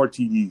like 2 more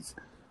TDs.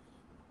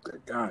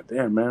 God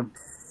damn, man.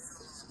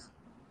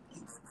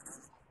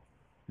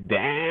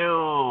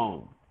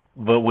 Damn.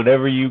 But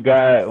whenever you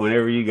got,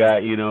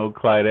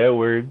 Clyde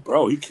Edwards,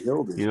 Bro, he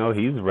killed it.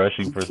 he's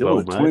rushing He for killed so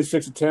it. much.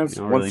 26 attempts,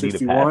 You don't really need to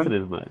pass it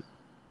 161. as much.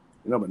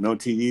 But no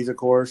TDs, of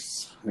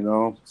course.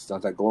 It's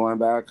not that goal line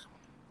back.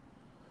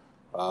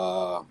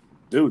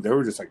 Dude, they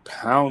were just like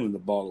pounding the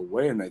ball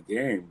away in that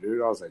game,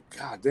 dude. I was like,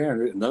 God damn,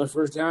 another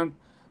first down,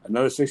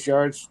 another 6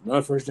 yards,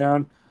 another first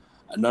down,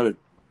 another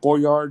 4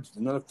 yards,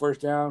 another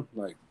first down.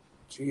 Like,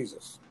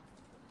 Jesus.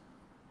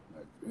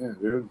 Like, yeah,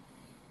 dude.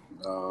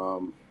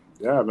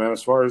 Yeah, man,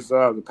 as far as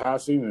the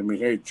passing, I mean,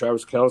 hey,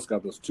 Travis Kelce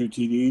got those 2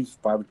 TDs,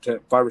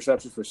 5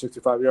 receptions for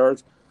 65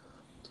 yards.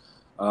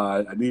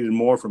 I needed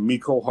more from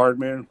Mecole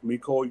Hardman.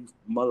 Mecole, you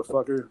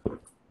motherfucker.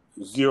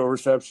 0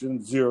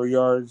 receptions, 0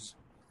 yards.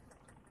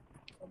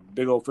 A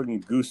big old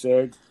freaking goose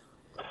egg.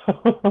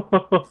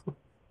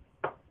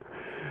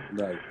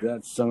 Like, that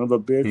son of a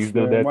bitch. He's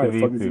done man. that Why to the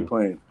me fuck is he too.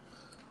 playing?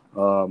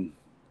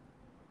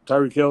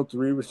 Tyreek Hill,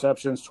 3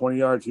 receptions, 20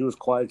 yards. He was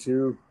quiet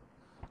too.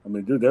 I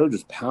mean, dude, they were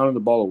just pounding the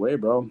ball away,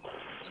 bro.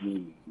 I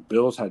mean,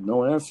 Bills had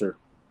no answer.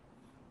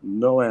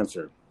 No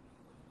answer.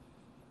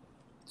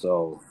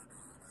 So,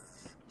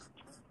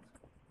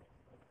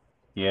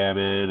 Yeah,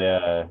 man,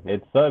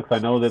 it sucks. I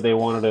know that they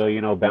wanted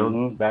to,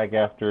 bounce back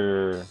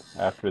after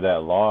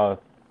that loss.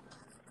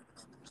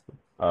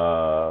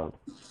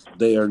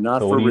 they are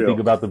not So for what do you think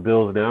real. about the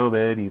Bills now,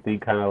 man? You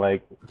think kind of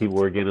like people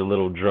were getting a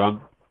little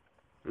drunk?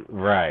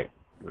 Right.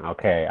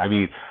 Okay. I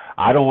mean,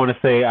 I don't want to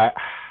say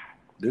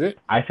Did it?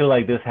 I feel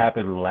like this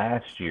happened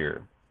last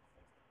year.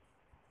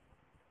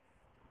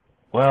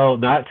 Well,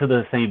 not to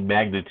the same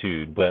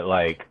magnitude, but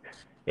like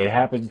it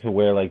happened to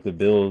where like the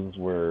Bills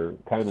were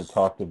kind of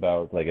talked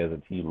about like as a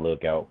team to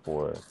look out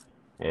for,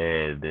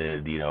 and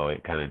then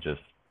it kind of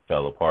just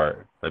fell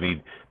apart. I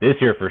mean, this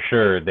year for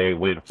sure they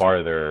went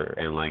farther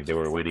and like they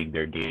were winning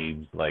their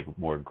games like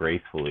more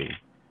gracefully.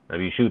 I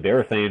mean, shoot, they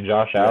were saying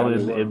Josh Yeah, they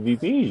Allen were.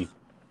 MVP,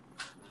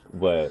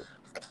 but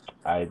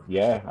I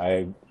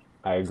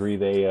agree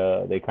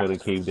they kind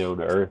of came down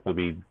to earth. I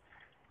mean,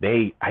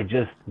 I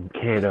just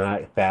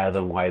cannot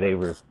fathom why they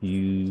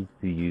refuse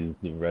to use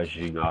the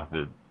rushing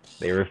offense.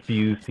 They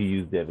refuse to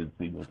use Devin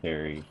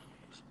Singletary,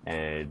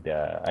 and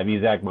I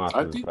mean Zach Moss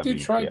I is, think I they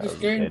mean, tried yeah, this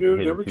game, and dude.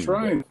 They him were too,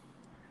 trying.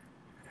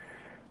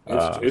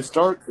 but It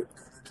started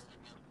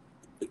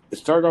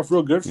off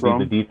real good you for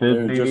think the them, defense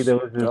and it maybe just that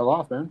was just fell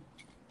off, man.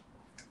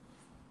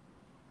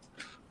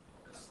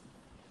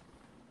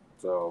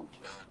 So,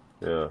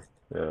 yeah,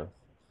 yeah.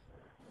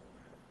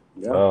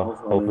 yeah. Well, I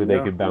hopefully mean, they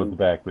yeah. can bounce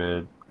back,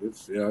 man.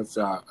 It's.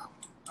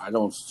 I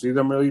don't see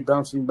them really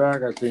bouncing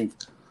back. I think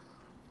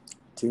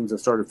teams have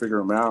started to figure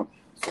them out.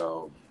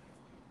 So,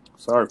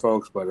 sorry,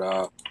 folks, but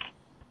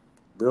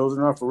Bills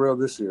are not for real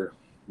this year.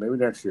 Maybe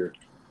next year.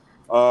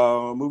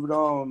 Moving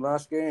on.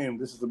 Last game.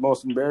 This is the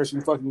most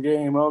embarrassing fucking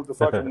game of the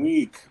fucking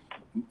week.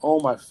 Oh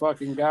my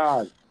fucking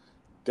God,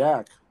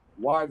 Dak.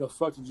 Why the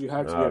fuck did you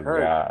have to Oh get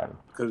hurt? God.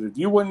 Because if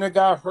you wouldn't have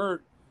got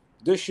hurt,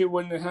 this shit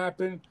wouldn't have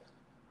happened,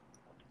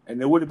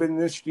 and it would have been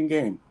an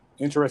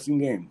interesting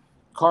game.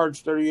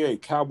 Cards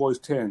 38, Cowboys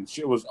 10.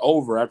 Shit was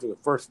over after the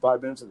first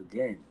 5 minutes of the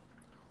game.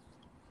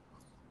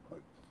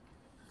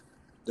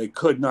 They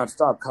could not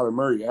stop Kyler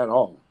Murray at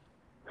all.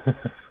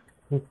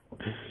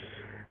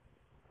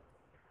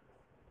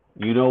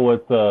 You know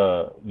what's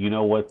a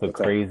What's that?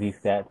 crazy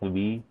stat to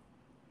me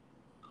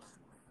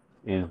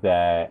is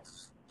that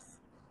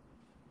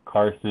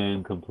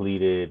Carson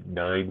completed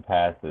 9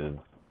 passes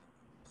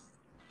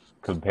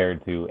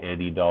compared to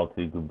Andy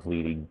Dalton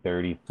completing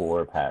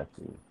 34 passes,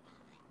 Are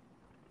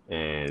we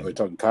and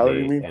talking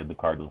Kyler, you mean? the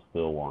Cardinals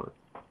still won.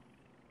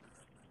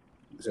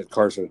 You said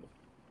Carson.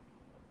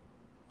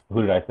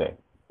 Who did I say?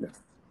 Yeah.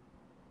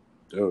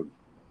 Dude.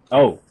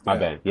 Oh, my Yeah.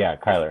 bad. Yeah,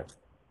 Kyler.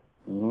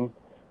 Mm-hmm.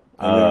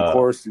 And then, of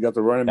course, you got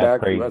the running That's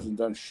back crazy. who hasn't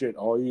done shit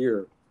all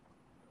year.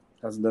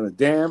 Hasn't done a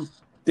damn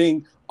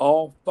thing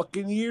all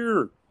fucking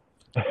year.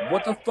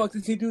 What the fuck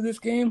did he do this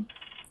game?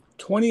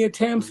 20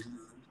 attempts,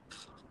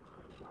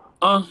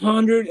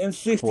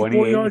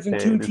 164 yards, and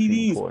 2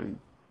 TDs. points.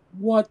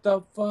 What the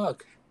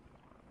fuck?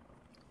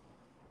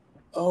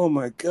 Oh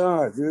my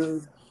God,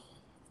 dude.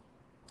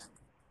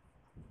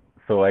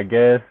 So I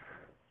guess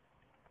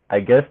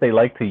they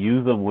like to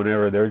use them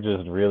whenever they're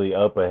just really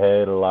up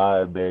ahead a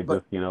lot and they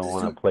But just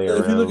want to play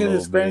around if you look a at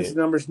his little fantasy bit.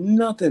 numbers,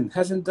 nothing.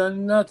 Hasn't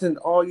done nothing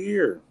all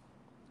year.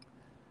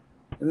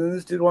 And then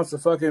this dude wants to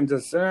fucking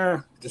just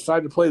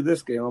decide to play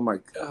this game. I'm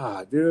like,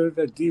 God, dude,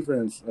 that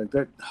defense, like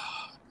that.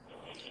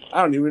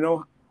 I don't even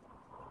know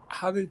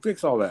how they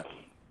fix all that.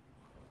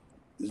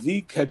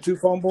 Zeke had 2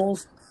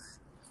 fumbles.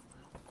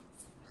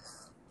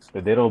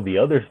 But then on the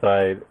other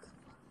side,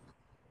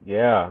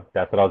 yeah,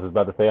 that's what I was just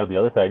about to say. On the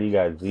other side, you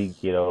got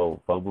Zeke,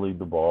 fumbling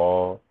the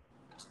ball.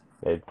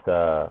 It's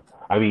I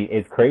mean,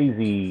 it's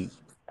crazy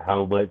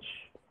how much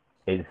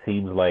it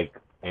seems like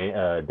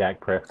Dak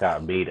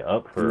Prescott made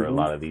up for a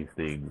lot of these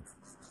things.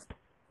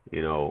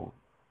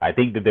 I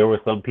think that there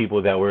were some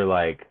people that were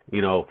like,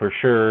 for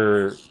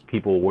sure,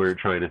 people weren't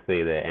trying to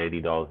say that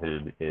Andy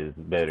Dalton is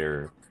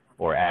better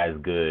or as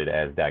good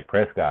as Dak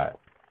Prescott.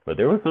 But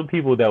there were some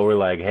people that were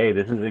like, hey,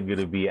 this isn't going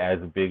to be as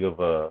big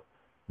of a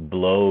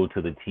blow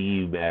to the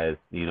team as,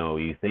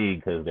 you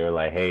think, because they're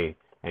like, hey,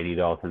 Andy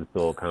Dalton's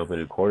still a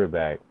competent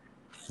quarterback.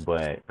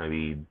 But, I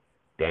mean,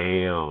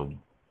 damn.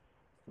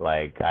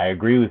 Like, I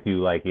agree with you.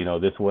 Like,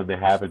 this wouldn't have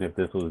happened if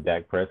this was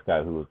Dak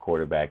Prescott who was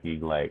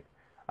quarterbacking. Like,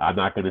 I'm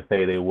not going to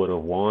say they would have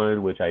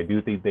won, which I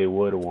do think they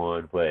would have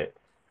won, but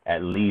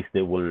at least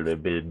it wouldn't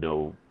have been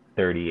no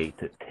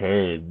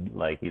 38-10.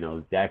 Like,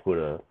 Dak would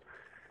have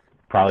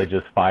probably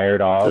just fired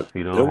off,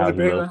 It how would have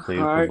he been loves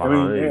playing high. from I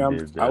mean,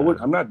 behind. hey,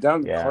 I'm not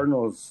down. The yeah.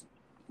 Cardinals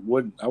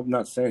would. I'm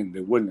not saying they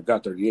wouldn't have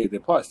got 38. They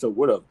probably still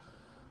would have,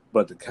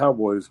 but the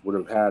Cowboys would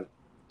have had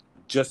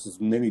just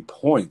as many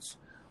points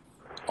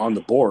on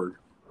the board.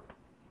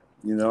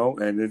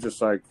 And it's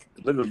just like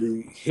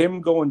literally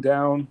him going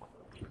down.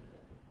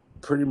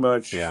 Pretty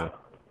much,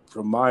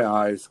 from my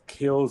eyes,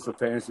 kills the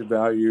fantasy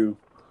value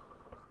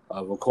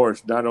of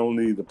course, not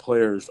only the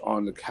players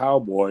on the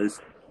Cowboys,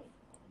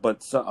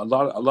 but a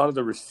lot of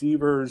the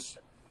receivers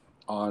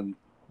on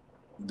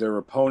their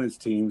opponents'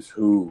 teams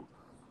who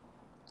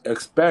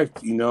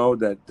expect,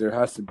 that there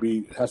has to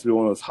be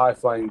one of those high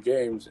flying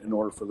games in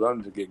order for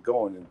them to get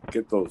going and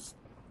get those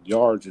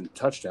yards and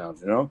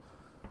touchdowns.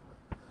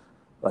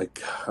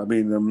 Like, I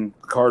mean, the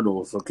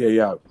Cardinals. Okay,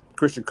 yeah.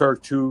 Christian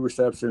Kirk, 2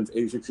 receptions,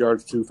 86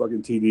 yards, 2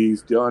 fucking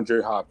TDs.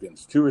 DeAndre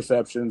Hopkins, 2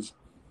 receptions,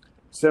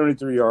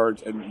 73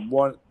 yards, and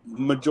one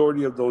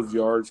majority of those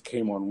yards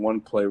came on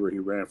one play where he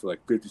ran for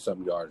like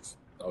 50-something yards.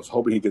 I was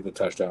hoping he'd get the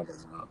touchdown,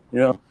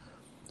 but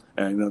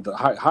And the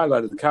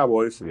highlight of the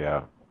Cowboys,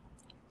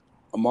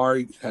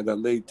 Amari had that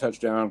late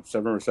touchdown,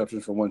 7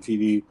 receptions for 1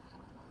 TD.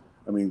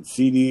 I mean,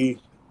 CD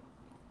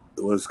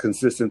was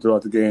consistent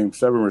throughout the game,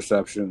 7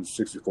 receptions,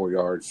 64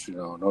 yards,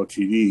 no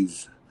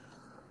TDs.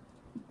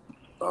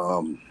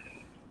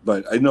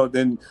 But I know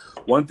then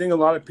one thing a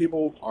lot of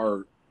people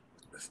are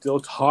still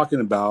talking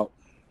about,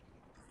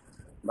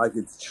 like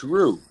it's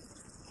true,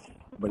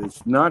 but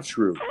it's not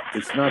true.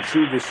 It's not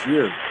true this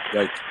year.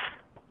 Like,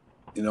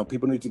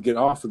 people need to get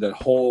off of that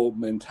whole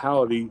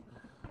mentality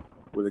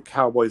where the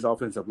Cowboys'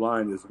 offensive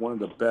line is one of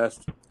the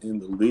best in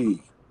the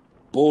league.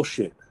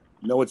 Bullshit.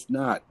 No, it's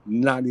not.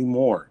 Not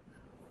anymore.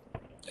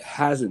 It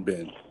hasn't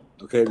been.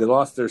 Okay, they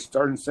lost their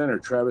starting center,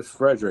 Travis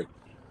Frederick.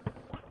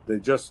 They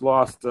just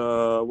lost,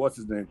 what's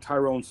his name,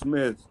 Tyrone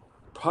Smith,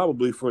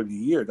 probably for the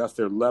year. That's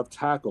their left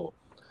tackle.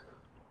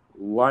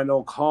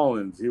 Lionel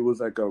Collins, he was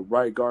like a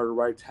right guard or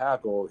right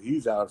tackle.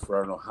 He's out for I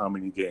don't know how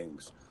many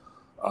games.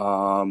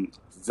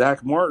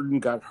 Zach Martin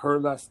got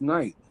hurt last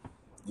night.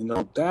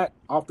 That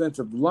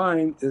offensive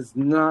line is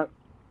not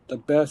the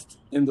best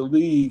in the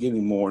league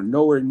anymore.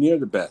 Nowhere near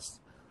the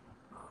best.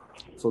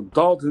 So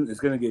Dalton is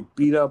going to get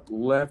beat up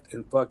left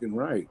and fucking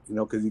right,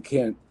 because he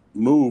can't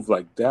move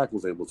like Dak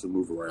was able to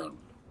move around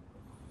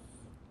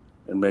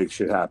and make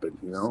shit happen,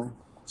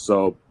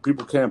 So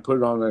people can't put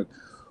it on that,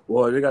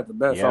 well, they got the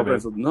best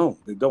offensive. No,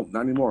 they don't.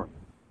 Not anymore.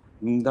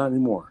 Not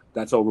anymore.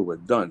 That's over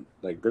with. Done.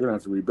 Like, they're going to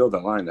have to rebuild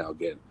that line now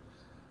again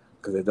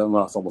because they've done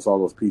lost almost all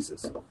those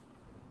pieces.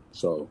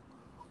 So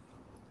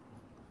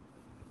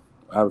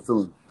I have a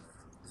feeling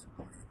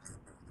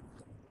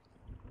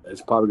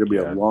it's probably going to be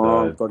a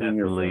long fucking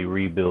year. Definitely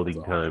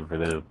rebuilding time for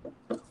them.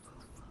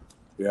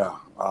 Yeah.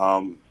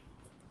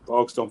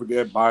 Folks, don't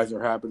forget, buys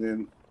are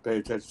happening. Pay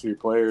attention to your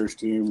players,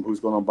 team, who's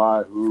going on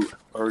bye, who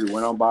already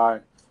went on bye.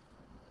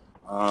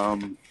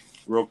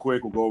 Real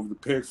quick, we'll go over the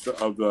picks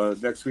of the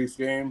next week's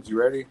games. You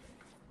ready?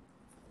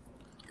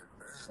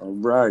 All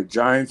right.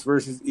 Giants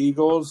versus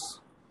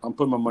Eagles. I'm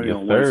putting my money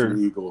on one of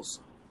the Eagles.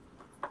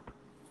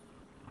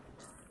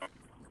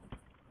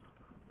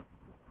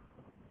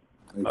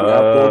 I'm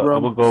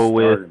going to go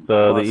with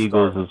the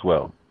Eagles as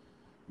well.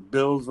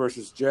 Bills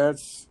versus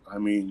Jets. I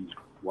mean,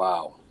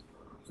 wow.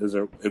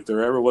 If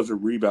there ever was a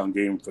rebound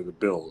game for the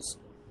Bills,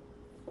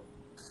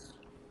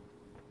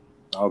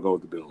 I'll go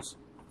with the Bills.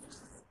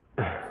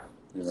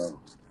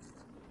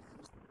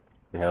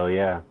 Hell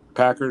yeah.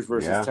 Packers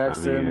versus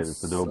Texans. I mean,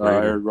 it's a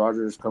no-brainer. Aaron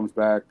Rodgers comes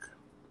back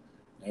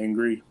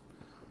angry.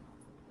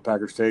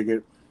 Packers take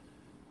it.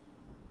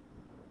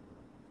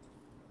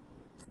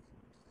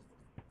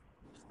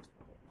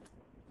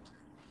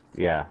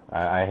 Yeah,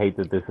 I hate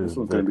that this is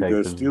one's the going to be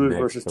good. Texans' Steelers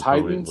next versus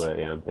opponent, Titans. But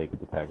yeah, I'm taking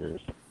the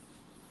Packers.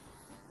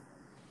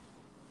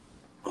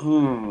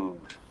 Ooh.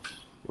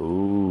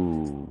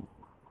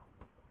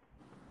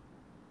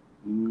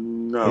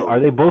 No. Are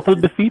they both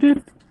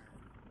undefeated?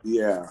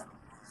 Yeah.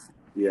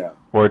 Yeah.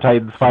 Or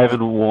Titans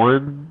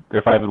 5-1?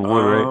 They're 5-1,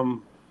 right?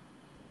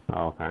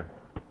 Oh, okay.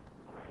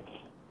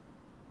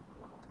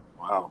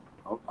 Wow.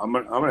 I'm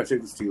gonna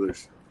take the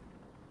Steelers.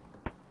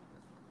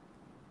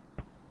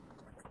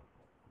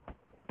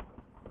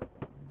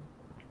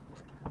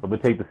 I'm gonna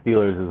take the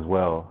Steelers as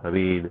well. I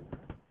mean,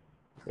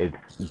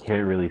 you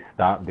can't really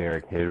stop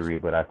Derrick Henry,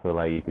 but I feel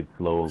like you could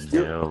slow him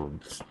down.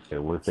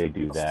 And once they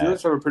do that,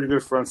 Steelers have a pretty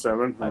good front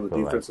seven on the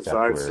defensive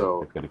side,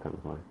 so it's gonna come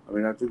from. I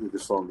mean, I think they could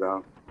slow him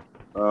down.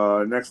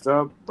 Next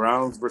up,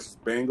 Browns versus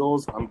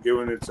Bengals. I'm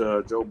giving it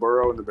to Joe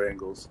Burrow and the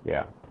Bengals.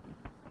 Yeah.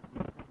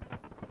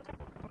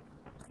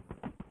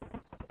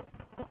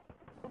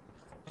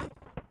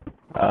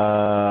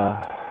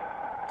 Uh,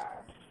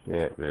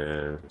 shit,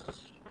 man.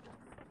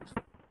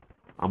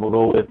 I'm gonna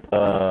go with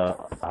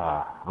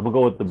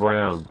the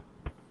Browns.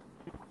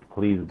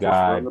 Please, Just run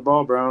God, the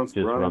ball, Browns.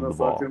 just Run run the the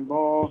ball. fucking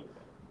ball.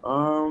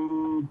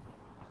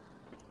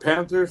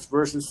 Panthers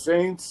versus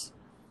Saints.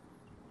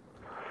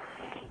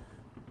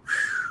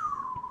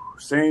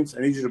 Saints,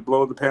 I need you to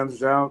blow the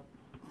Panthers out.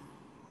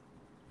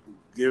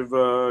 Give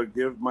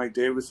Mike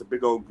Davis a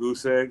big old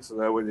goose egg so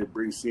that way they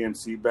bring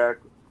CMC back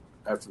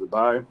after the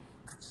bye.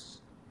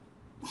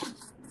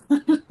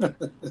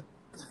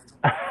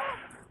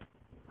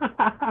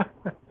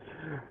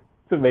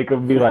 To make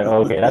them be like,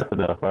 okay, that's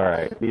enough. All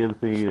right, CMC,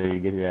 then you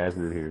get your ass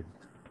in here.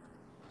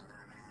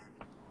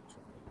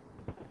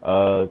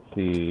 Let's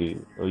see.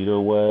 Oh, you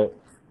know what?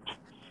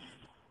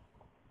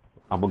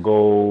 I'm gonna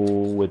go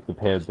with the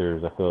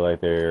Panthers. I feel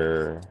like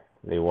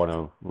they want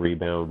to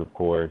rebound, of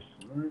course.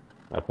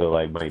 I feel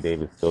like Mike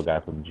Davis still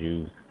got some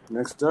juice,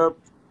 Next up,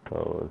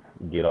 so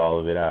let's get all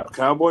of it out.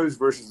 Cowboys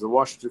versus the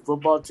Washington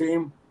football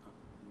team.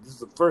 This is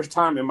the first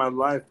time in my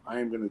life I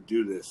am going to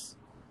do this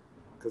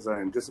because I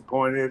am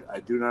disappointed. I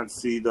do not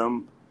see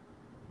them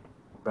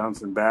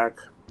bouncing back.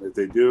 If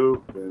they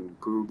do, then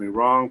prove me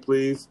wrong,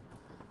 please.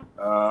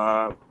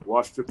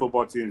 Washington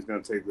football team is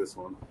going to take this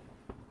one.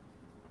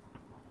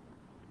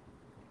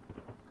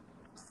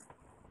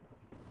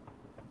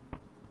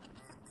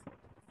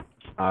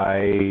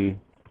 I'm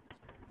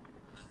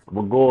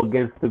gonna go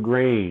against the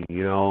grain. I'm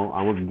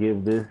gonna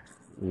give this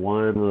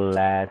one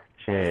last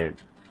chance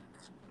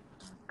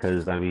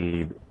because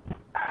this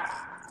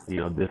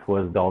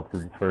was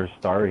Dalton's first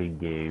starting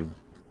game.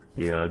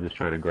 I'm just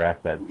trying to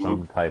grasp at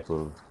some type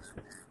of,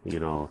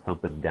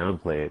 something to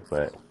downplay it.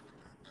 But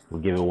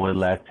we'll give it one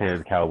last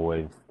chance,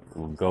 Cowboys.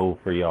 We'll go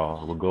for y'all.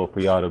 I'm gonna go for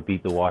y'all to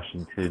beat the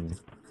Washington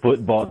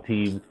football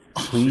team.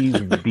 Please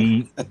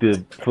beat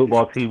the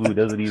football team who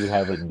doesn't even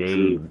have a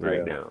name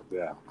right now.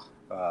 Yeah.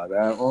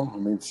 That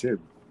one, shit.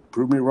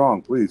 Prove me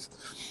wrong, please.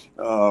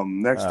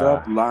 Next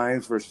up,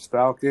 Lions versus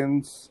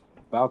Falcons.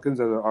 Falcons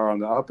are on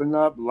the up and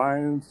up.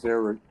 Lions,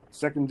 their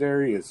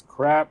secondary is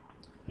crap.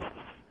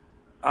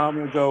 I'm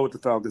going to go with the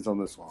Falcons on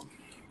this one.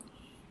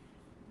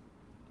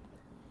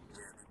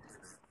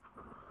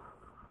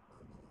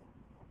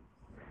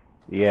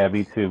 Yeah,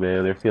 me too,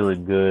 man. They're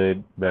feeling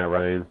good. Matt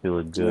Ryan's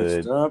feeling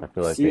good. Next up, I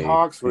feel like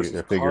Seahawks versus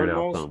they're figuring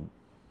Cardinals. out something.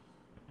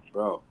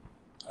 Bro,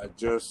 I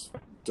just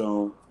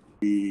don't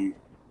see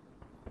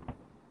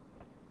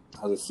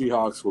how the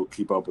Seahawks will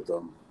keep up with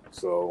them.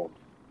 So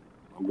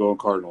I'm going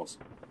Cardinals.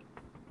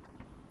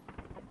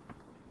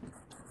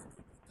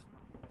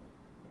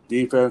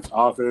 Defense,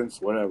 offense,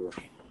 whatever.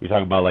 You're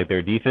talking about like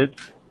their defense?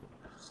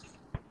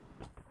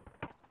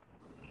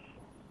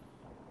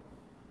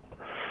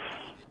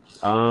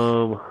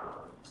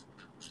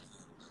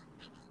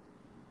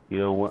 You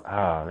know what?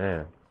 Oh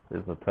man,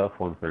 this is a tough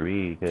one for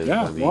me because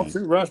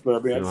Free rush, but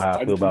I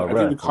think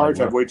the Cards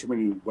have way too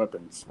many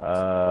weapons.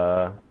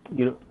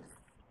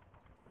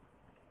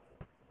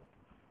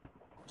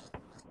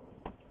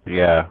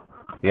 Yeah,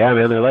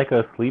 man, they're like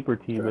a sleeper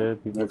team, man.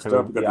 Next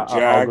up, we got the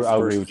Jags I'll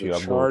agree versus with you. the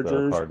I'm going with the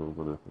Chargers. Cardinals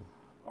on this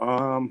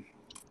one.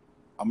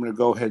 I'm going to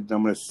go ahead and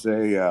I'm going to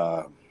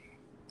say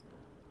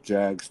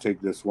Jags take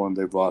this one.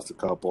 They've lost a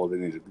couple. They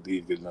need to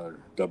get another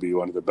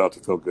W under the belt to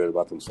feel good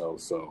about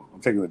themselves. So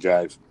I'm taking the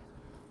Jags.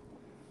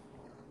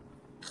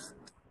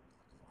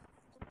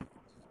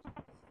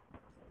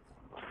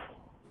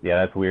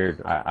 Yeah, that's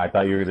weird. I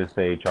thought you were going to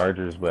say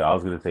Chargers, but I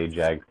was going to say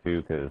Jags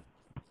too because,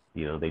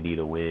 they need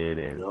a win.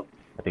 And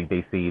I think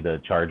they see the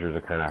Chargers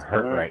are kind of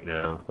hurt right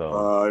now.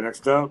 So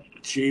next up,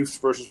 Chiefs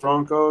versus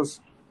Broncos.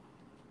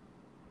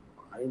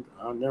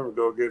 I'll never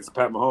go against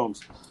Pat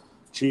Mahomes.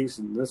 Chiefs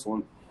in this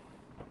one.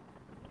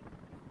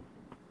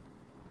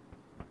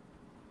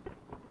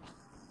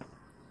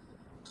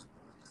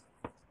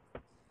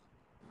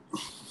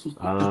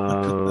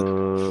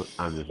 I'm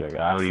just joking.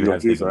 I don't even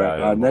have to think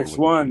about it. Next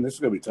one. This is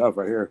going to be tough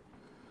right here.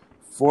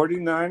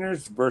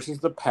 49ers versus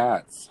the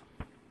Pats.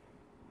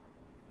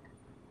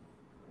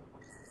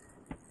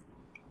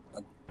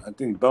 I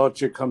think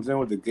Belichick comes in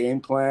with a game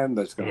plan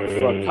that's going to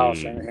fuck Kyle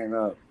Shanahan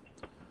up.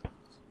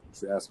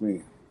 If you ask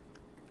me.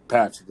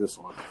 Pats this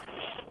one.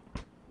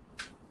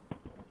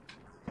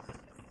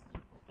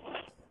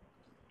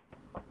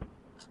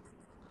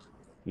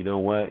 You know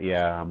what?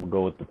 Yeah, I'm going to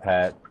go with the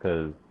Pats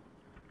because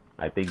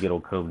I think it'll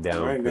come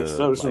down to next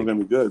up, this one's going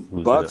to be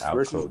good. Bucks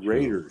versus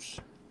Raiders.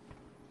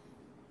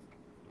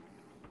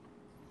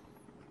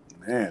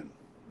 Man.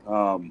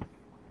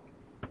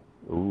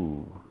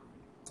 Ooh.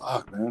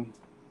 Fuck, man.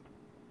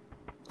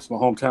 It's my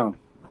hometown.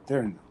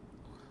 There.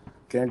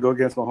 Can't go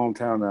against my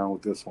hometown now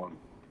with this one.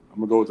 I'm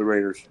going to go with the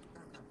Raiders.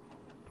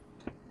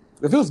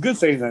 It feels good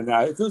saying that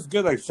now. It feels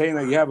good saying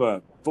that you have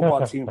a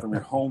football team from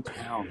your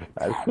hometown.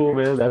 That's cool,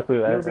 man. I've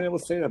never been able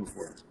to say that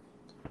before.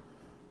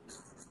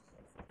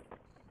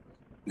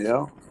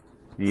 Yeah.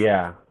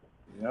 Yeah.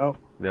 Yep.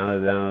 Now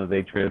that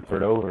they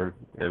transferred over,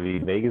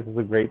 Vegas is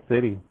a great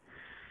city.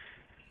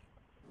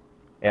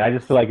 And I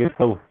just feel like it's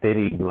so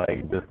fitting,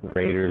 the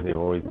Raiders, they've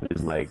always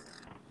been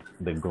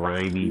the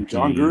grimy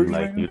John team, Gruden,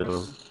 like, maybe? you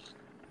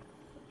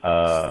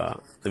know.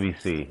 Let me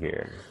see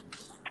here.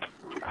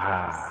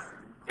 I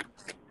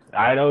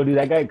know, dude.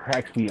 That guy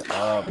cracks me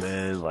up,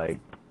 man. Like,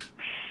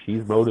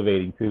 he's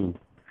motivating too.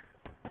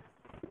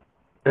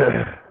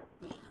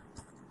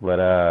 But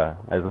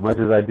as much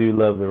as I do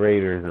love the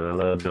Raiders and I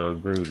love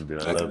John Gruden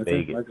and I love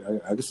Vegas,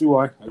 I can see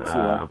why. I can see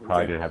why. I'm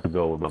probably gonna have to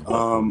go with my Bucs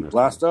on this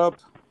Last one. up,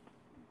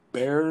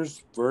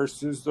 Bears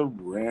versus the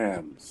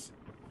Rams.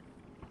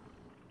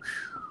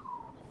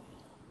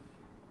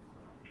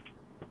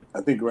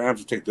 I think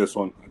Rams will take this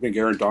one. I think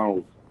Aaron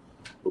Donald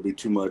will be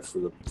too much for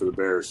the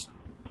Bears.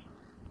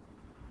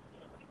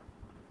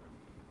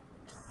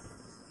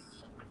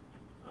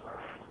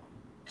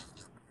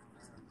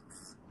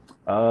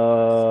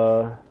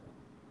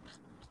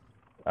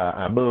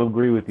 I'm gonna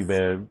agree with you,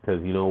 man,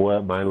 because you know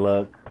what, my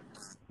luck,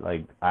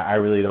 like I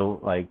really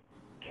don't like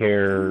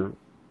care,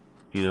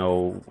 you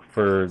know,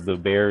 for the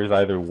Bears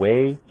either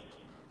way.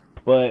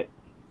 But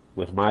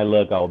with my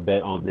luck, I'll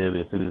bet on them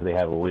as soon as they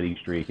have a winning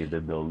streak, and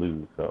then they'll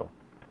lose. So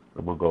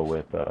I'm gonna go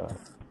with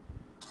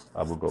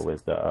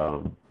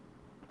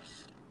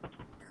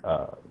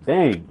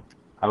dang,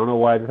 I don't know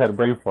why I just had a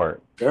brain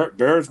fart.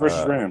 Bears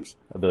versus Rams.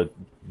 The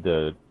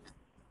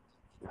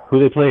who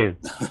they playing?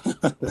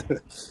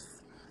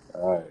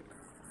 All right.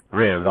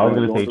 Rams. I was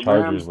gonna say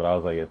Chargers, Rams. but I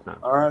was like, it's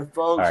not. All right, folks.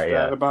 All right,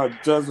 yeah. That about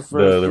does it for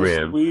us The this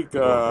Rams. week.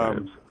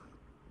 Rams.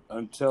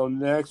 Until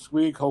next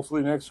week.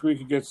 Hopefully next week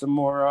you get some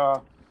more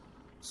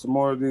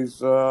of these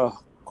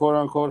quote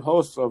unquote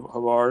hosts of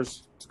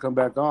ours to come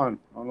back on.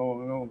 I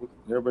don't know,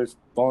 everybody's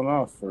falling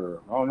off,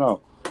 or I don't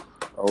know,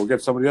 or we'll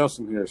get somebody else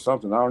in here or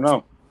something. I don't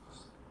know.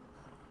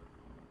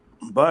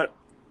 But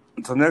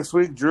until next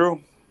week,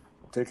 Drew,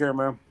 take care,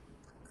 man.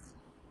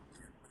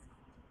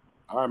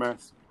 All right, man.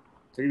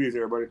 Take it easy,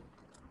 everybody.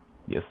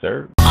 Yes,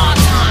 sir.